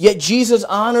 Yet Jesus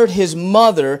honored his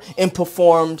mother and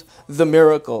performed the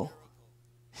miracle.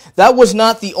 That was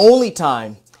not the only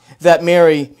time that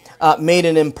Mary made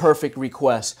an imperfect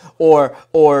request or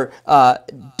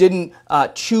didn't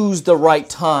choose the right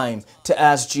time to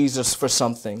ask Jesus for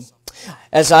something.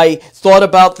 As I thought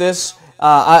about this,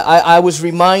 I was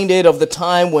reminded of the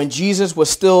time when Jesus was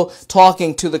still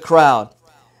talking to the crowd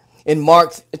in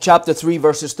Mark chapter 3,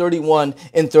 verses 31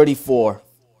 and 34.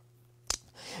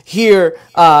 Here,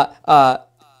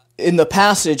 in the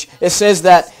passage, it says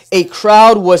that a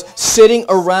crowd was sitting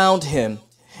around him,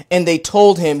 and they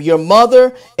told him, "Your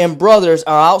mother and brothers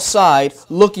are outside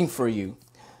looking for you."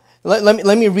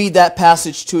 Let me read that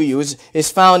passage to you. It's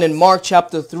found in Mark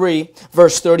chapter 3,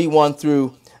 verse 31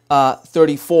 through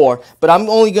 34. But I'm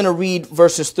only going to read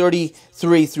verses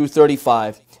 33 through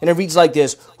 35. And it reads like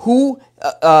this.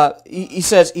 He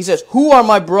says, "Who are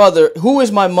my brother? Who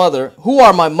is my mother? Who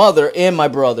are my mother and my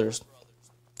brothers?"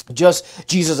 Just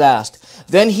Jesus asked.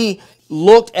 Then he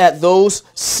looked at those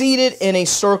seated in a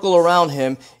circle around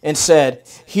him and said,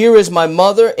 "Here is my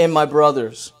mother and my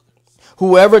brothers.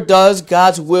 Whoever does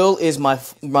God's will is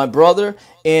my brother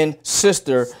and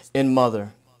sister and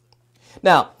mother."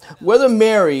 Now, whether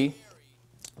Mary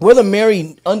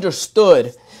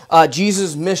understood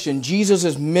Jesus' mission,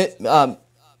 Jesus'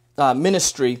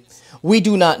 ministry, we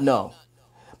do not know.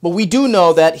 But we do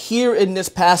know that here in this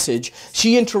passage,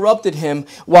 she interrupted him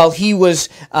while he was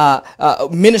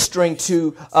ministering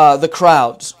to the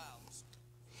crowds.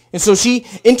 And so she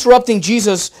interrupting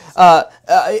Jesus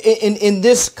in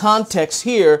this context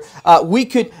here, we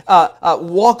could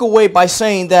walk away by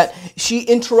saying that she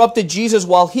interrupted Jesus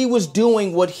while he was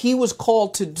doing what he was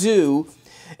called to do.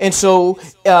 And so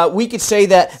we could say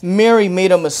that Mary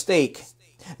made a mistake.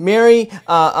 Mary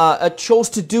chose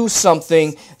to do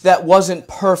something that wasn't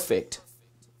perfect.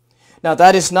 Now,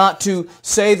 that is not to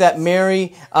say that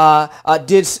Mary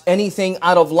did anything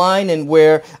out of line and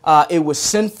where it was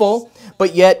sinful.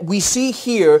 But yet we see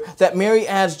here that Mary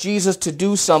asked Jesus to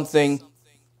do something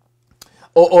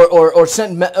or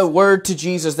sent a word to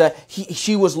Jesus that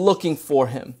she was looking for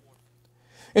him.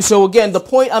 And so again, the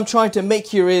point I'm trying to make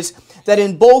here is that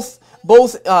in both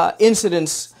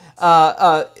incidents,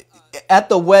 at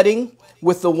the wedding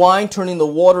with the wine, turning the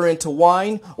water into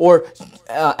wine, or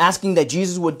asking that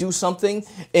Jesus would do something,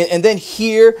 and then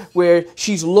here where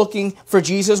she's looking for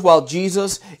Jesus while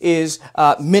Jesus is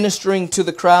ministering to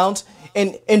the crowds.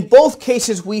 And in both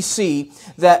cases, we see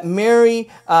that Mary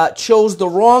chose the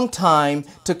wrong time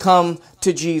to come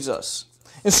to Jesus.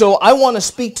 And so I want to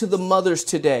speak to the mothers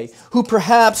today who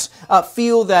perhaps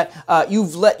feel that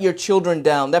you've let your children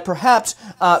down, that perhaps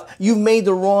you've made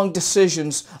the wrong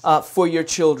decisions for your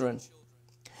children.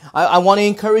 I want to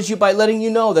encourage you by letting you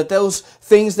know that those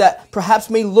things that perhaps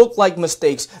may look like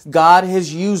mistakes, God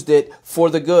has used it for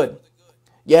the good.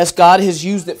 Yes, God has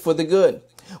used it for the good.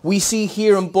 We see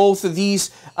here in both of these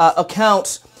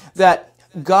accounts that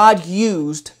God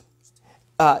used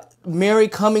Mary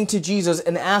coming to Jesus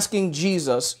and asking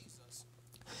Jesus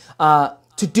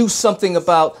to do something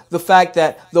about the fact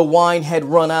that the wine had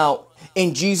run out.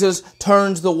 And Jesus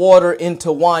turns the water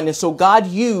into wine. And so God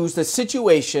used the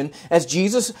situation, as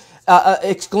Jesus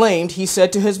exclaimed, he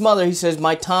said to his mother, he says,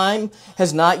 "My time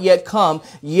has not yet come."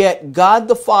 Yet God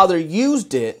the Father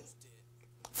used it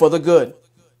for the good.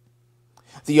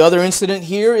 The other incident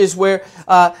here is where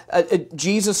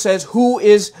Jesus says,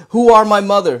 who are my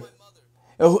mother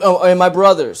and my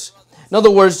brothers? In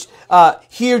other words,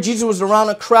 here Jesus was around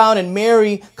a crowd and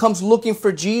Mary comes looking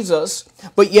for Jesus,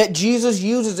 but yet Jesus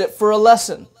uses it for a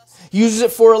lesson.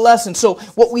 So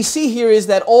what we see here is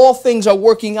that all things are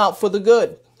working out for the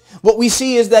good. What we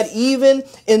see is that even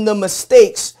in the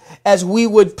mistakes as we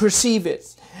would perceive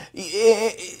it,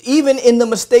 even in the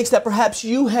mistakes that perhaps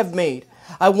you have made,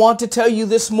 I want to tell you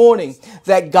this morning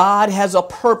that God has a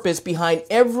purpose behind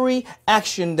every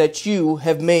action that you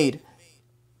have made.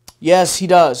 Yes, He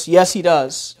does. Yes, He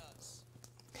does.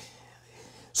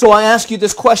 So I ask you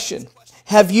this question.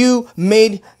 Have you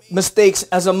made mistakes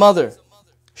as a mother?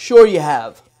 Sure you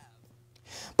have.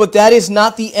 But that is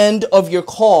not the end of your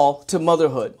call to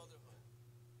motherhood.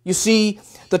 You see,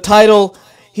 the title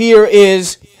here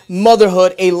is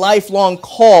Motherhood, a lifelong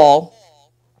call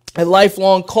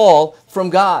from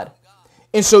God.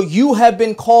 And so you have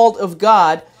been called of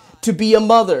God to be a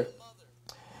mother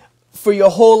for your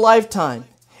whole lifetime.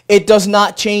 It does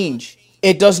not change.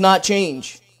 It does not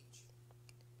change.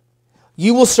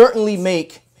 You will certainly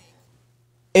make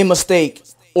a mistake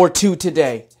or two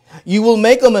today. You will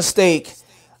make a mistake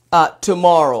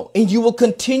tomorrow, and you will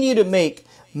continue to make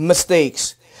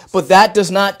mistakes. But that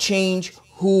does not change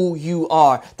who you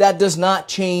are. That does not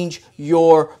change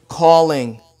your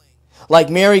calling. Like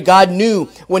Mary, God knew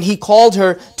when He called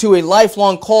her to a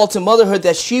lifelong call to motherhood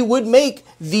that she would make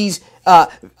these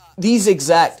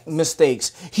exact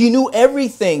mistakes. He knew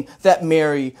everything that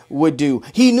Mary would do.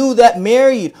 He knew that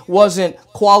Mary wasn't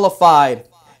qualified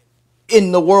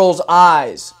in the world's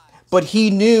eyes, but He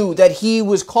knew that He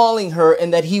was calling her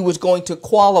and that He was going to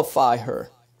qualify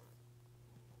her.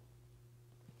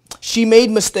 She made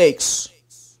mistakes.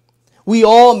 We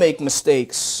all make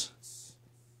mistakes.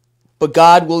 But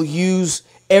God will use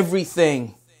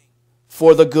everything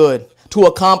for the good, to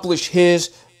accomplish his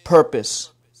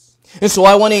purpose. And so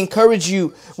I want to encourage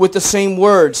you with the same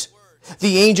words.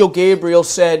 The angel Gabriel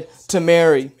said to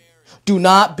Mary, do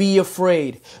not be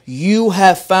afraid. You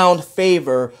have found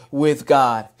favor with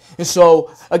God. And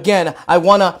so, again, I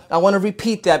want to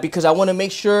repeat that, because I want to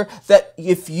make sure that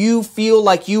if you feel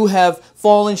like you have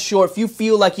fallen short, if you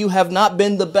feel like you have not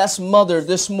been the best mother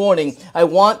this morning, I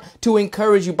want to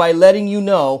encourage you by letting you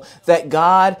know that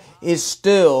God is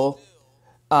still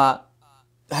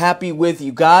happy with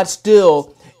you. God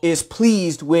still is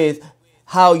pleased with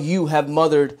how you have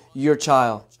mothered your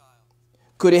child.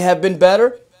 Could it have been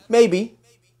better? Maybe.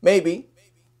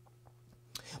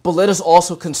 But let us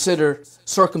also consider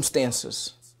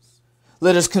circumstances.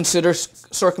 Let us consider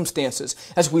circumstances.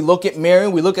 As we look at Mary,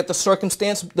 we look at the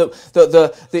circumstance,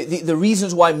 the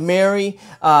reasons why Mary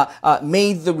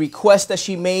made the request that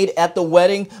she made at the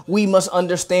wedding. We must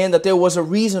understand that there was a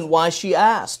reason why she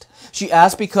asked. She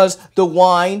asked because the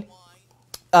wine,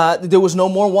 there was no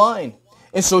more wine.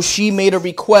 And so she made a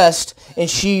request, and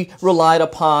she relied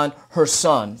upon her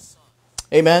son.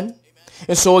 Amen.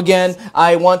 And so again,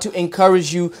 I want to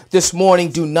encourage you this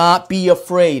morning, do not be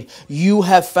afraid. You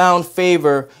have found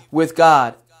favor with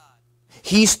God.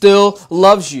 He still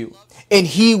loves you, and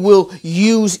he will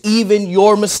use even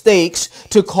your mistakes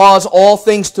to cause all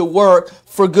things to work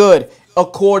for good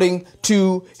according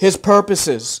to his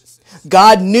purposes.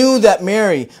 God knew that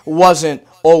Mary wasn't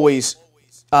always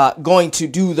going to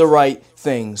do the right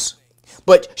things,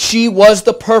 but she was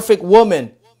the perfect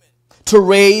woman to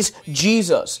raise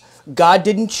Jesus. God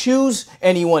didn't choose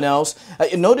anyone else.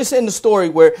 Notice in the story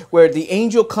where the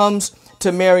angel comes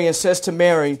to Mary and says to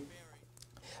Mary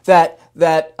that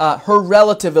her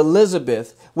relative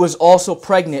Elizabeth was also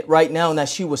pregnant right now, and that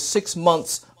she was 6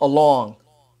 months along.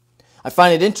 I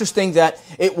find it interesting that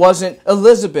it wasn't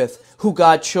Elizabeth who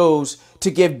God chose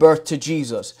to give birth to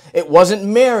Jesus. It wasn't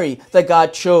Mary that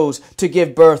God chose to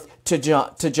give birth to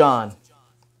John.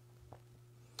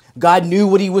 God knew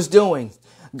what he was doing.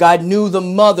 God knew the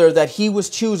mother that he was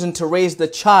choosing to raise the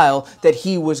child that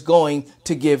he was going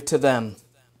to give to them.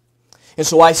 And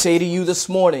so I say to you this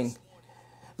morning,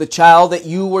 the child that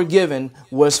you were given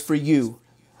was for you.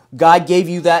 God gave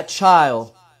you that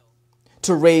child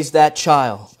to raise that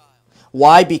child.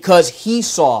 Why? Because he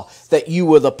saw that you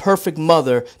were the perfect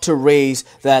mother to raise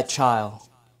that child.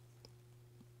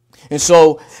 And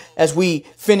so, as we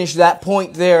finish that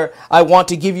point there, I want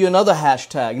to give you another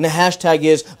hashtag. And the hashtag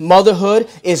is, motherhood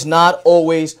is not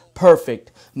always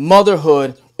perfect.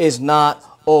 Motherhood is not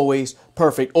always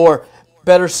perfect. Or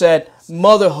better said,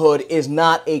 motherhood is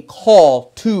not a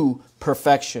call to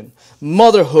perfection.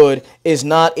 Motherhood is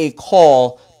not a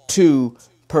call to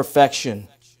perfection.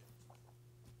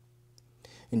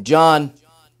 In John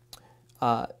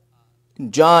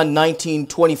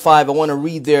 19:25, I want to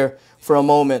read there for a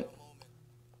moment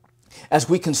as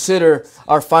we consider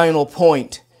our final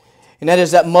point, and that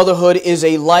is that motherhood is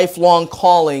a lifelong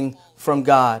calling from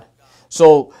God.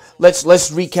 So let's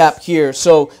recap here.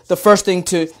 So the first thing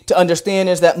to understand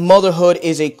is that motherhood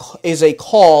is a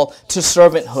call to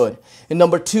servanthood. And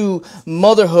number two,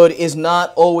 motherhood is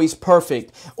not always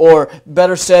perfect, or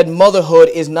better said, motherhood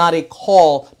is not a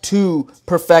call to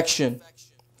perfection.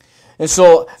 And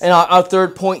so, and our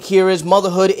third point here is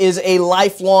motherhood is a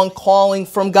lifelong calling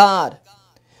from God.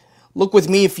 Look with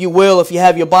me, if you will, if you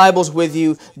have your Bibles with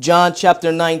you, John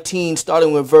chapter 19,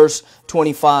 starting with verse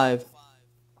 25.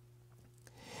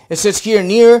 It says here,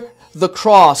 near the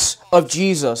cross of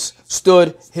Jesus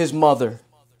stood his mother.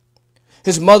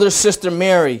 His mother's sister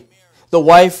Mary, the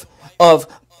wife of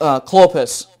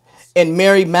Clopas, and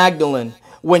Mary Magdalene.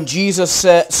 When Jesus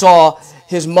saw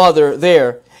his mother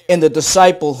there and the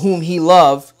disciple whom he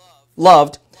loved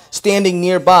standing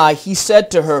nearby, he said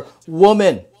to her,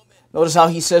 "Woman." Notice how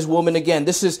he says woman again.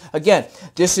 This is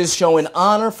showing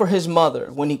honor for his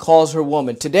mother when he calls her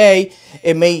woman. Today,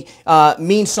 it may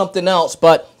mean something else,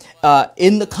 but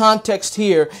in the context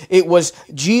here, it was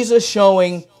Jesus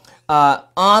showing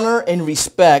honor and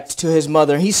respect to his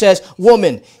mother. He says,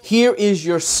 "Woman, here is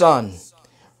your son."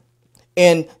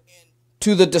 And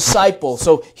to the disciple,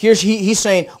 so he's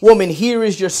saying, "Woman, here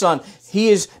is your son." He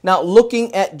is now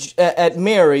looking at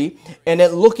Mary and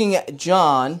at looking at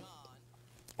John.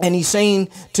 And he's saying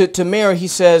to Mary, he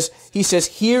says,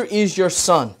 "Here is your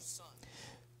son."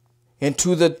 And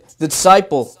to the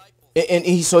disciple,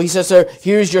 so he says to her,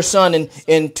 "Here is your son,"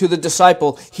 and to the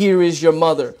disciple, "Here is your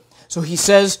mother." So he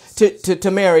says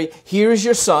to Mary, "Here is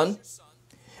your son,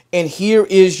 and here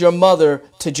is your mother,"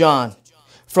 to John.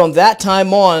 From that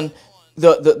time on,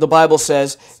 the Bible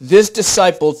says, this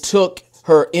disciple took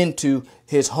her into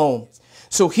his home.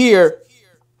 So here,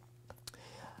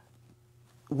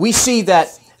 we see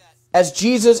that as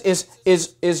Jesus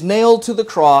is nailed to the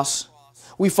cross,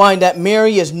 we find that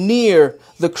Mary is near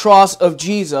the cross of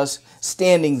Jesus,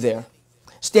 standing there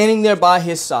by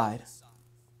his side.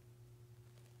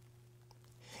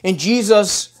 And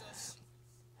Jesus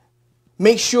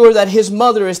makes sure that his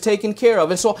mother is taken care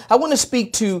of. And so I want to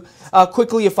speak to,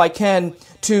 quickly if I can,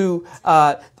 to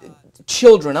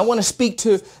children. I want to speak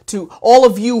to all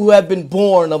of you who have been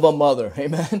born of a mother.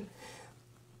 Amen.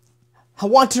 I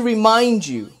want to remind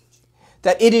you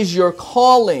that it is your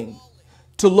calling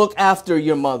to look after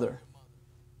your mother.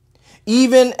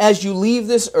 Even as you leave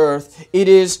this earth, it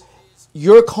is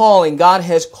your calling. God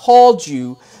has called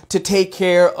you to take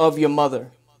care of your mother.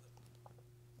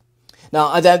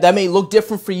 Now, that may look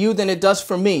different for you than it does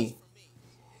for me.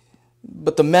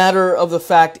 But the matter of the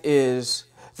fact is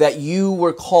that you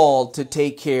were called to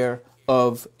take care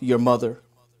of your mother.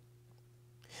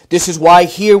 This is why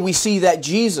here we see that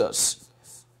Jesus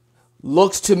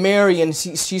looks to Mary and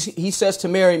he says to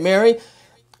Mary, Mary,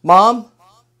 Mom,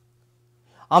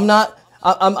 I'm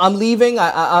leaving.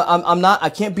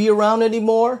 I can't be around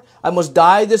anymore. I must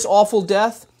die this awful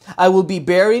death. I will be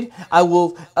buried. I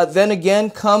will then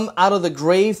again come out of the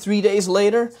grave 3 days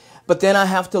later. But then I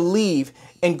have to leave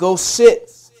and go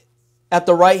sit at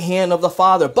the right hand of the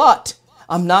Father. But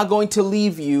I'm not going to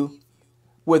leave you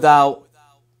without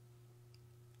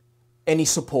any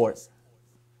support.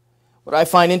 What I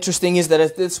find interesting is that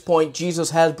at this point, Jesus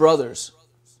has brothers.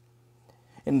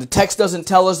 And the text doesn't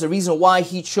tell us the reason why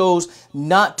he chose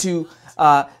not to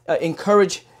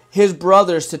encourage his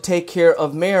brothers to take care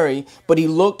of Mary, but he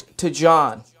looked to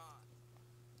John.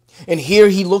 And here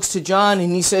he looks to John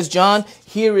and he says, John,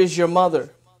 here is your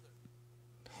mother.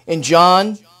 And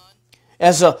John,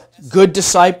 as a good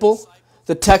disciple,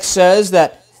 the text says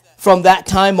that from that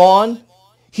time on,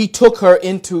 he took her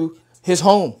into his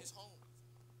home.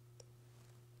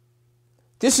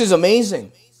 This is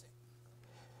amazing.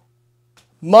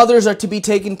 Mothers are to be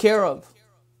taken care of.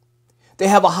 They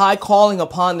have a high calling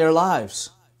upon their lives.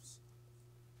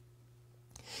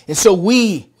 And so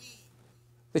we,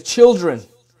 the children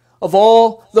of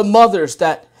all the mothers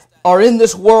that are in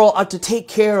this world, are to take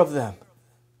care of them.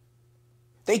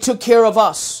 They took care of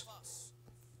us.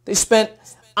 They spent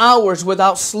hours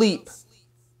without sleep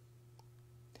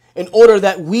in order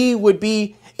that we would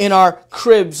be in our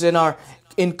cribs,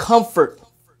 in comfort,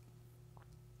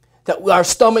 that our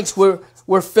stomachs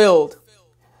were filled,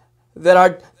 that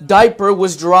our diaper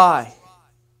was dry.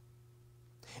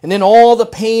 And then all the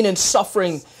pain and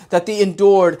suffering that they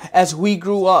endured as we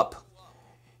grew up.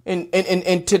 And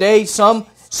today some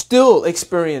still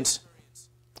experience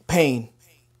pain.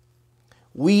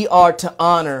 We are to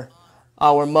honor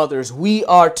our mothers. We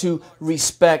are to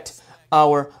respect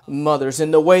our mothers.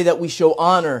 And the way that we show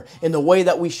honor and the way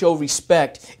that we show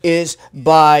respect is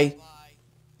by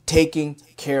taking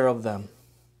care of them.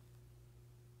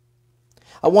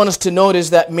 I want us to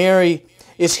notice that Mary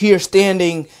is here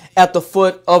standing at the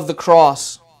foot of the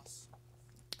cross.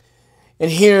 And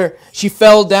here she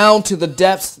fell down to the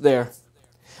depths there,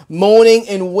 moaning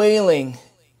and wailing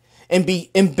and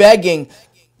begging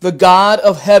the God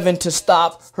of heaven to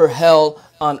stop her hell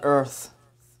on earth.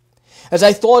 As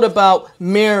I thought about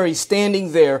Mary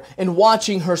standing there and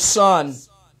watching her son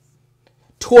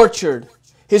tortured,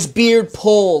 his beard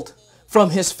pulled from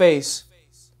his face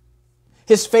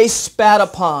spat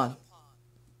upon,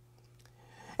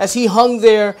 as he hung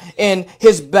there and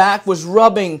his back was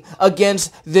rubbing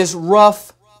against this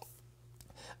rough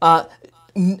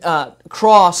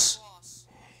cross,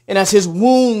 and as his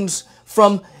wounds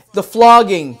from the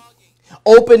flogging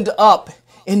opened up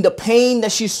in the pain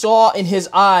that she saw in his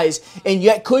eyes and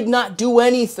yet could not do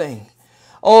anything.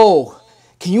 Oh,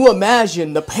 can you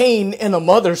imagine the pain in a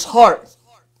mother's heart?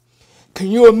 Can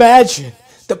you imagine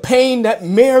the pain that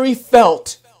Mary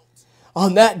felt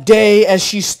on that day as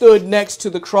she stood next to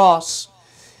the cross,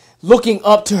 looking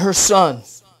up to her son?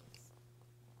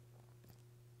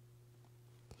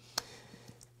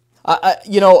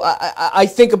 I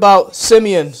think about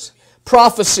Simeon's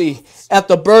prophecy at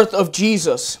the birth of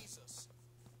Jesus.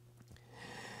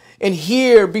 And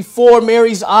here, before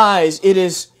Mary's eyes, it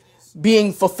is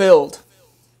being fulfilled.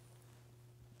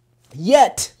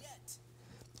 Yet,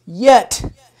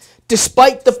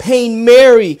 despite the pain,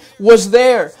 Mary was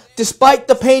there. Despite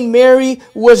the pain, Mary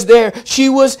was there. She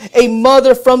was a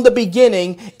mother from the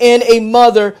beginning and a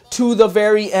mother to the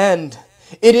very end.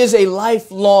 It is a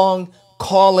lifelong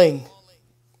calling.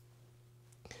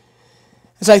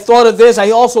 As I thought of this,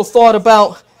 I also thought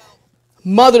about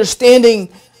mothers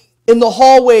standing in the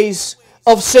hallways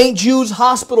of St. Jude's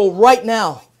Hospital right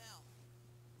now.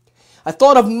 I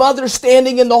thought of mothers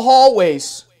standing in the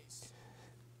hallways,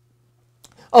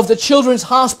 of the children's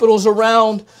hospitals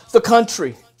around the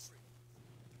country.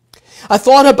 I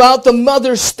thought about the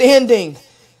mothers standing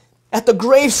at the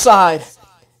graveside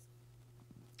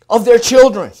of their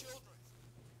children.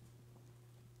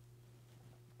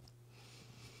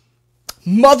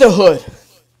 Motherhood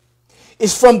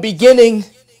is from beginning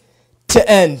to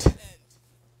end.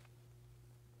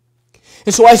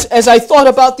 And so as I thought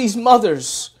about these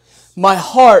mothers, my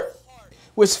heart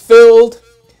was filled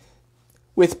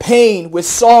with pain, with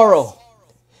sorrow.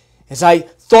 As I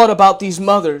thought about these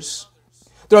mothers,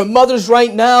 there are mothers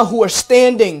right now who are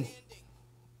standing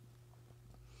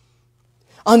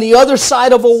on the other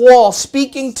side of a wall,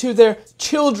 speaking to their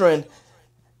children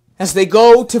as they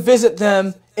go to visit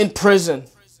them in prison.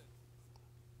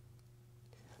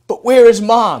 But where is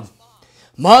mom?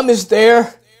 Mom is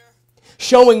there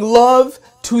showing love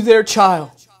to their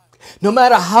child. No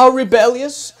matter how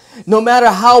rebellious, no matter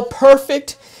how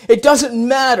perfect, it doesn't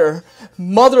matter.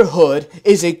 Motherhood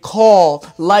is a call,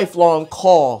 lifelong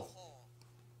call.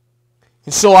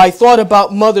 And so I thought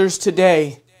about mothers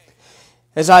today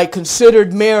as I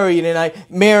considered Mary and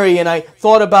I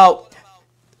thought about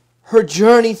her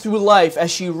journey through life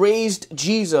as she raised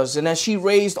Jesus and as she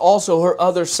raised also her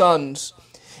other sons.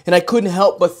 And I couldn't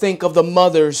help but think of the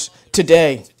mothers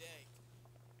today.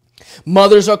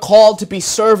 Mothers are called to be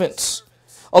servants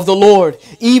of the Lord,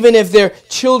 even if their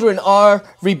children are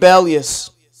rebellious,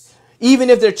 even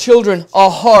if their children are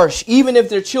harsh, even if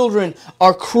their children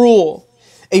are cruel.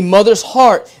 A mother's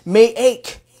heart may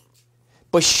ache,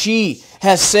 but she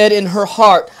has said in her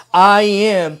heart, I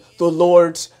am the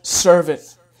Lord's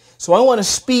servant. So I want to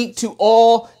speak to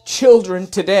all children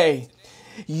today,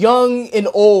 young and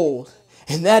old,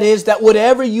 and that is that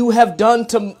whatever you have done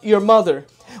to your mother,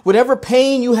 whatever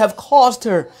pain you have caused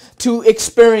her to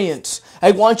experience,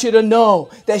 I want you to know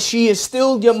that she is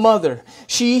still your mother.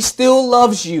 She still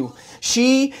loves you.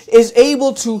 She is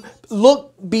able to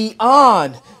look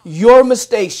beyond your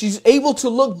mistakes. She's able to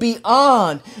look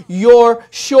beyond your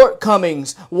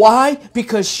shortcomings. Why?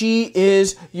 Because she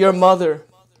is your mother.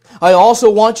 I also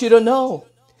want you to know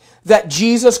that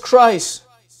Jesus Christ,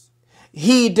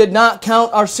 He did not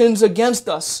count our sins against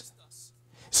us.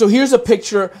 So here's a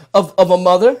picture of a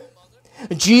mother.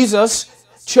 Jesus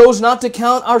chose not to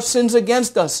count our sins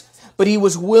against us, but He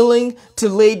was willing to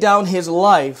lay down His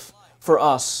life for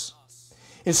us.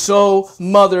 And so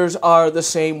mothers are the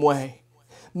same way.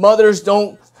 Mothers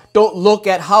don't look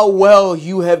at how well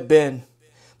you have been,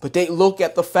 but they look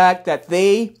at the fact that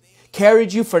they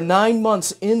carried you for 9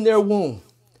 months in their womb.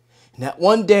 And that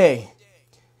one day,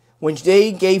 when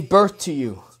they gave birth to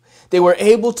you, they were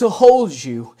able to hold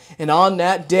you. And on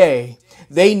that day,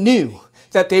 they knew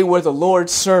that they were the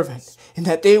Lord's servant and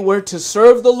that they were to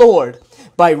serve the Lord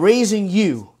by raising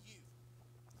you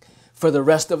for the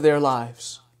rest of their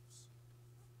lives.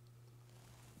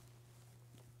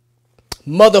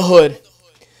 Motherhood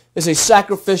is a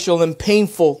sacrificial and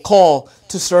painful call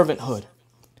to servanthood.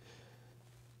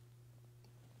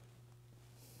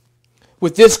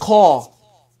 With this call,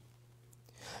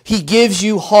 He gives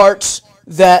you hearts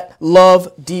that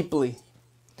love deeply,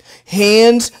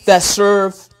 hands that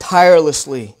serve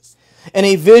tirelessly, and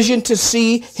a vision to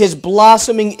see His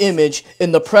blossoming image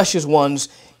in the precious ones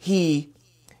He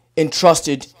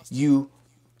entrusted you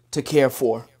to care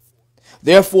for.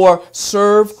 Therefore,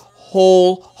 serve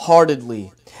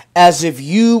wholeheartedly, as if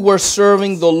you were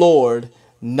serving the Lord,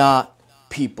 not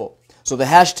people. So the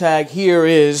hashtag here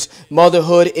is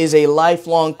motherhood is a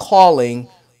lifelong calling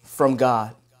from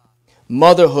God.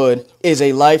 Motherhood is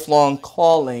a lifelong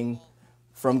calling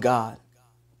from God.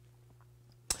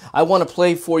 I want to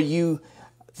play for you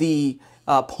the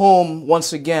poem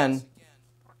once again.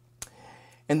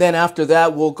 And then after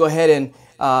that, we'll go ahead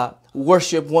and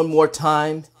worship one more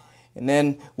time. And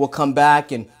then we'll come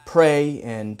back and pray.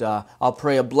 And I'll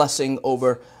pray a blessing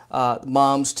over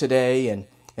moms today.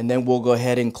 And then we'll go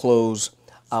ahead and close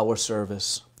our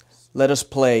service. Let us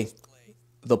play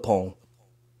the poem.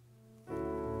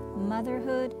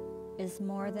 Motherhood is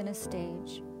more than a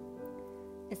stage.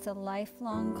 It's a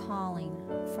lifelong calling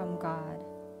from God.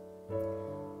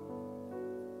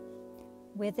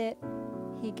 With it,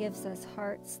 He gives us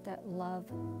hearts that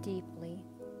love deeply,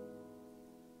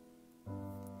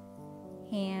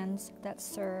 hands that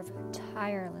serve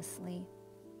tirelessly,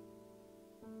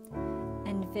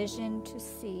 and vision to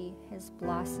see His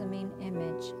blossoming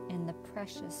image in the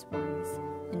precious ones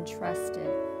entrusted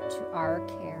to our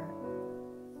care.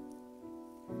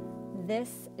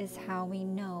 This is how we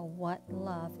know what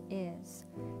love is.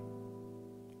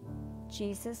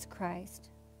 Jesus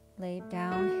Christ laid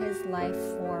down His life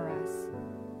for us,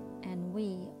 and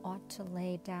we ought to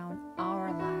lay down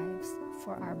our lives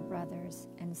for our brothers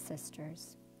and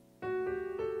sisters.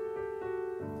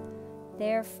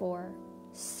 Therefore,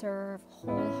 serve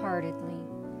wholeheartedly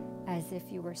as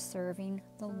if you were serving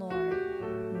the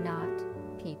Lord, not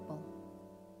people.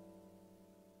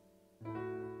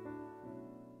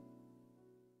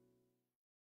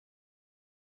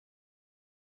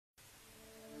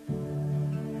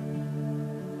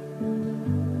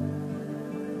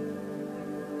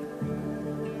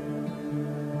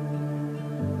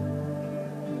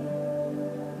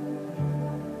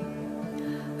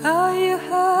 Are you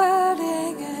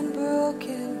hurting and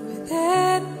broken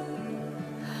within?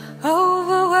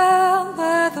 Overwhelmed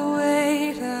by the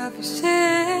weight of your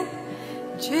sin?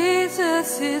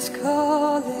 Jesus is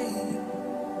calling.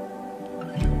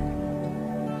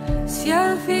 Si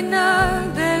al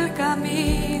final del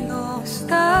camino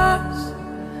estás,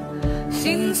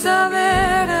 sin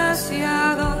saber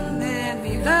hacia dónde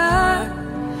mirar,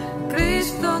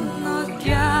 Cristo nos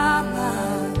llama.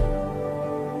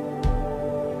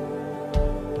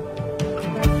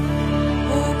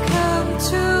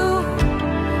 To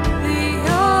the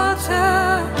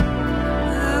altar,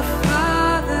 the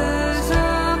Father's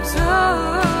arms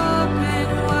open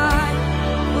wide.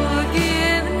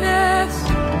 Forgiveness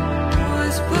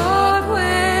was bought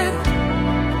with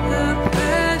the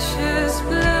precious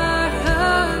blood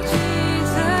of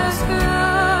Jesus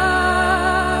Christ.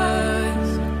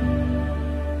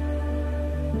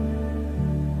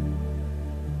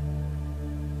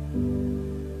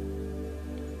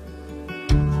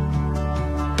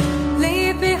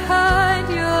 Leave behind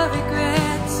your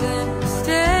regrets and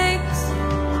mistakes.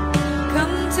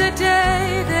 Come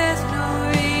today, there's no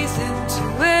reason to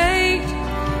wait.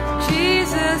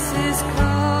 Jesus is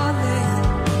calling.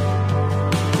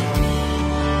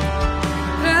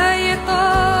 Trae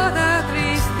toda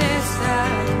tristeza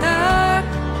al altar.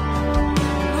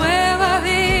 Nueva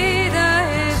vida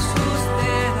Jesús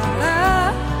te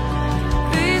dará.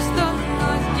 Cristo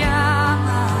nos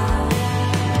llama.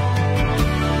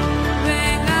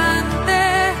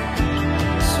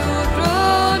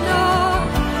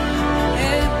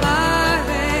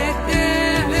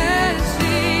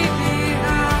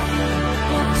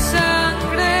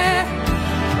 Sangre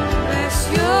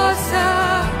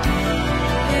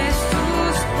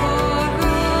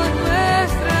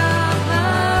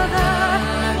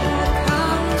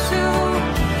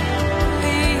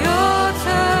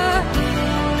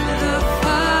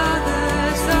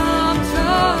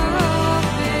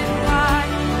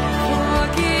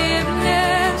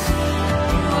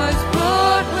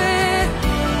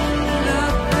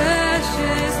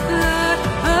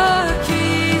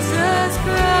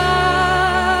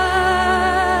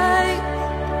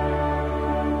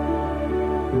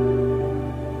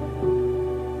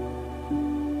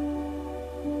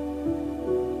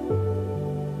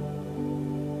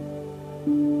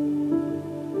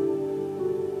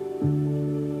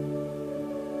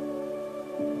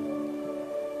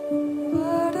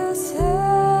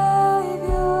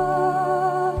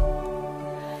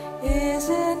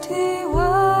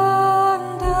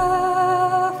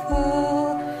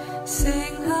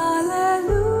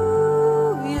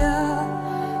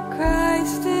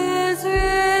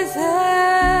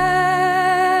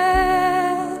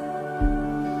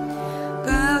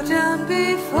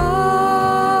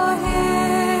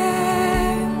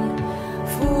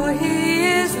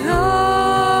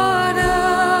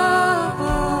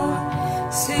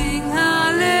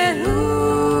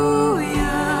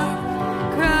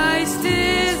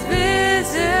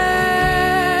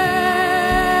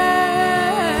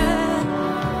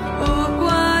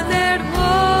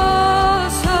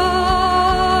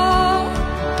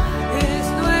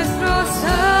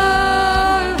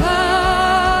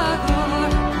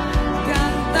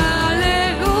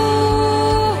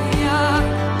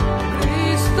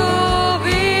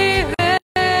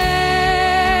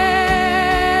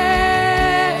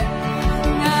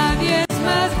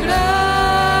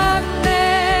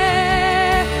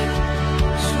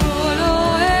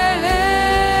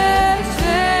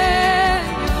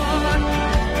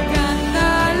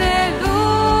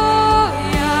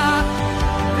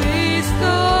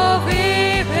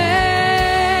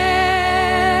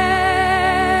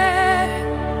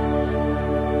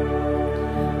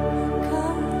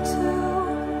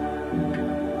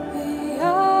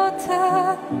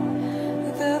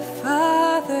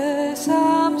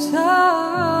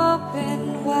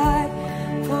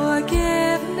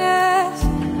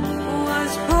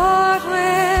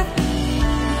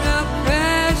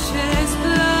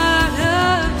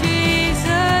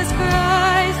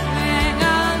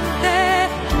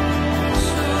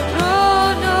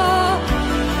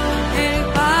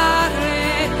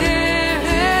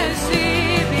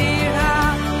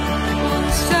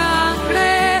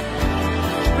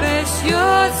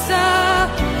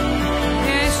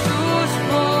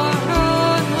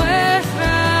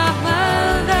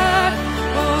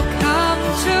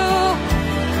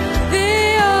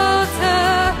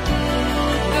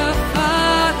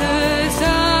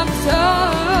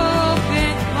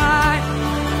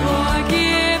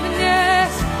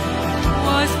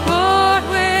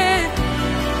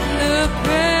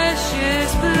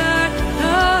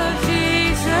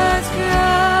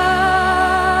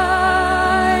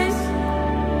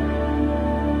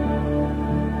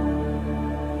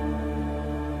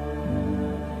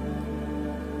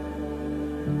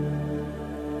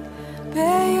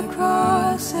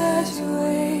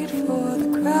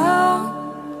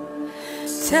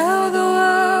Tell the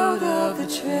world of the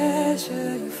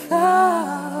treasure you found.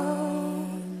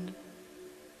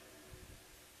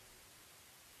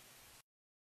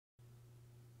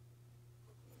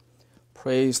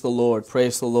 Praise the Lord.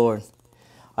 Praise the Lord.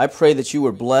 I pray that you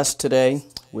were blessed today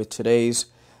with today's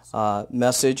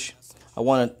message. I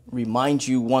want to remind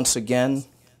you once again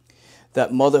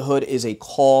that motherhood is a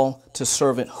call to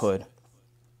servanthood.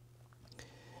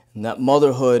 And that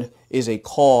motherhood is a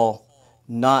call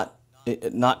not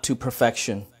to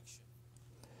perfection.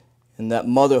 And that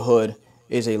motherhood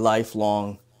is a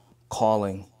lifelong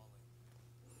calling.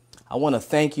 I want to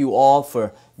thank you all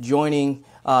for joining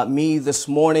me this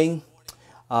morning.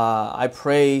 I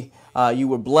pray you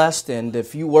were blessed, and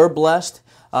if you were blessed,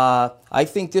 I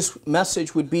think this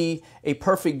message would be a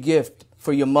perfect gift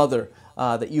for your mother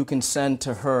that you can send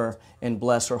to her and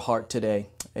bless her heart today.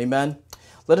 Amen.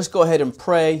 Let us go ahead and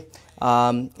pray,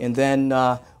 and then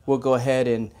we'll go ahead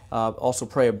and also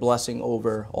pray a blessing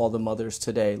over all the mothers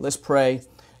today. Let's pray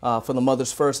for the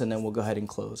mothers first, and then we'll go ahead and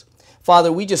close.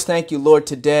 Father, we just thank you, Lord,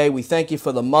 today. We thank you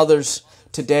for the mothers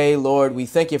today, Lord. We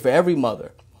thank you for every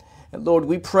mother. And Lord,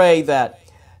 we pray that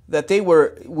they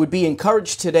would be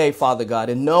encouraged today, Father God,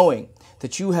 in knowing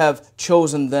that you have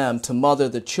chosen them to mother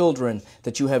the children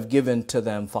that you have given to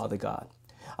them, Father God.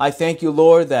 I thank you,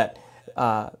 Lord, that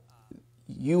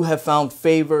you have found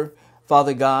favor,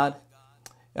 Father God,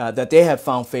 that they have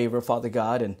found favor, Father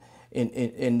God, and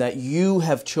that you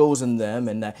have chosen them,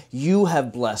 and that you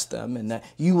have blessed them, and that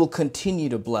you will continue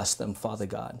to bless them, Father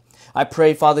God. I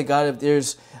pray, Father God, if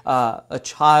there's a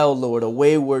child, Lord, a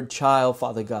wayward child,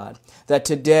 Father God, that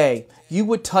today you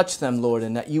would touch them, Lord,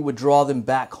 and that you would draw them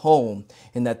back home,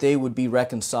 and that they would be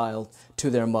reconciled to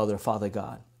their mother, Father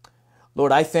God.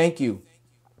 Lord, I thank you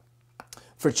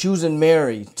for choosing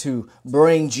Mary to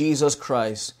bring Jesus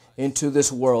Christ into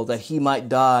this world, that he might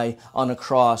die on a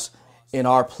cross in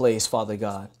our place, Father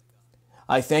God.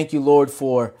 I thank you, Lord,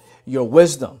 for your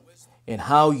wisdom in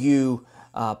how you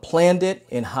planned it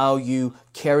and how you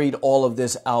carried all of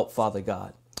this out, Father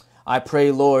God. I pray,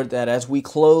 Lord, that as we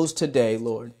close today,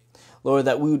 Lord,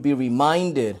 that we would be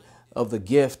reminded of the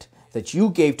gift that you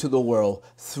gave to the world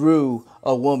through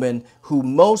a woman who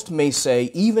most may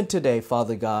say, even today,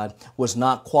 Father God, was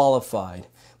not qualified,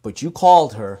 but you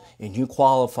called her and you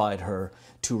qualified her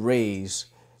to raise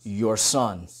your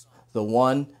son, the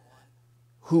one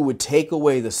who would take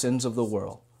away the sins of the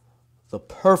world, the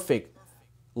perfect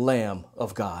Lamb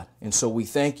of God. And so we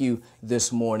thank you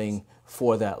this morning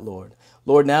for that, Lord.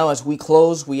 Lord, now as we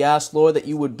close, we ask, Lord, that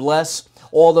you would bless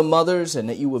all the mothers and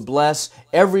that you would bless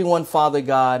everyone, Father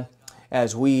God,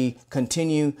 as we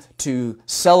continue to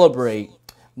celebrate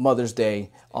Mother's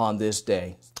Day on this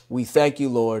day. We thank you,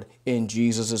 Lord, in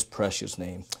Jesus' precious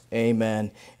name.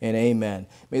 Amen and amen.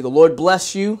 May the Lord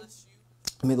bless you.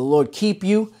 May the Lord keep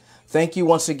you. Thank you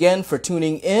once again for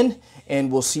tuning in, and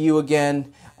we'll see you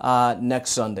again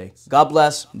next Sunday. God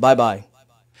bless. Bye-bye.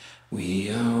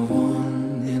 We are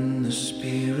one in the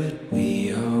Spirit.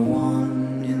 We are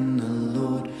one in the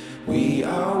Lord. We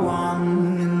are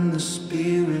one in the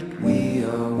Spirit. We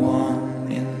are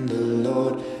one in the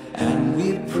Lord. And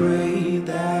we pray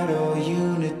that our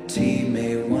unity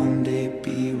may one day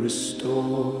be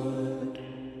restored.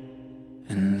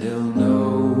 And they'll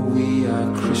know we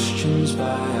are Christians by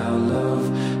our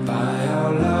love, by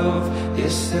our love.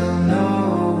 Yes, they'll know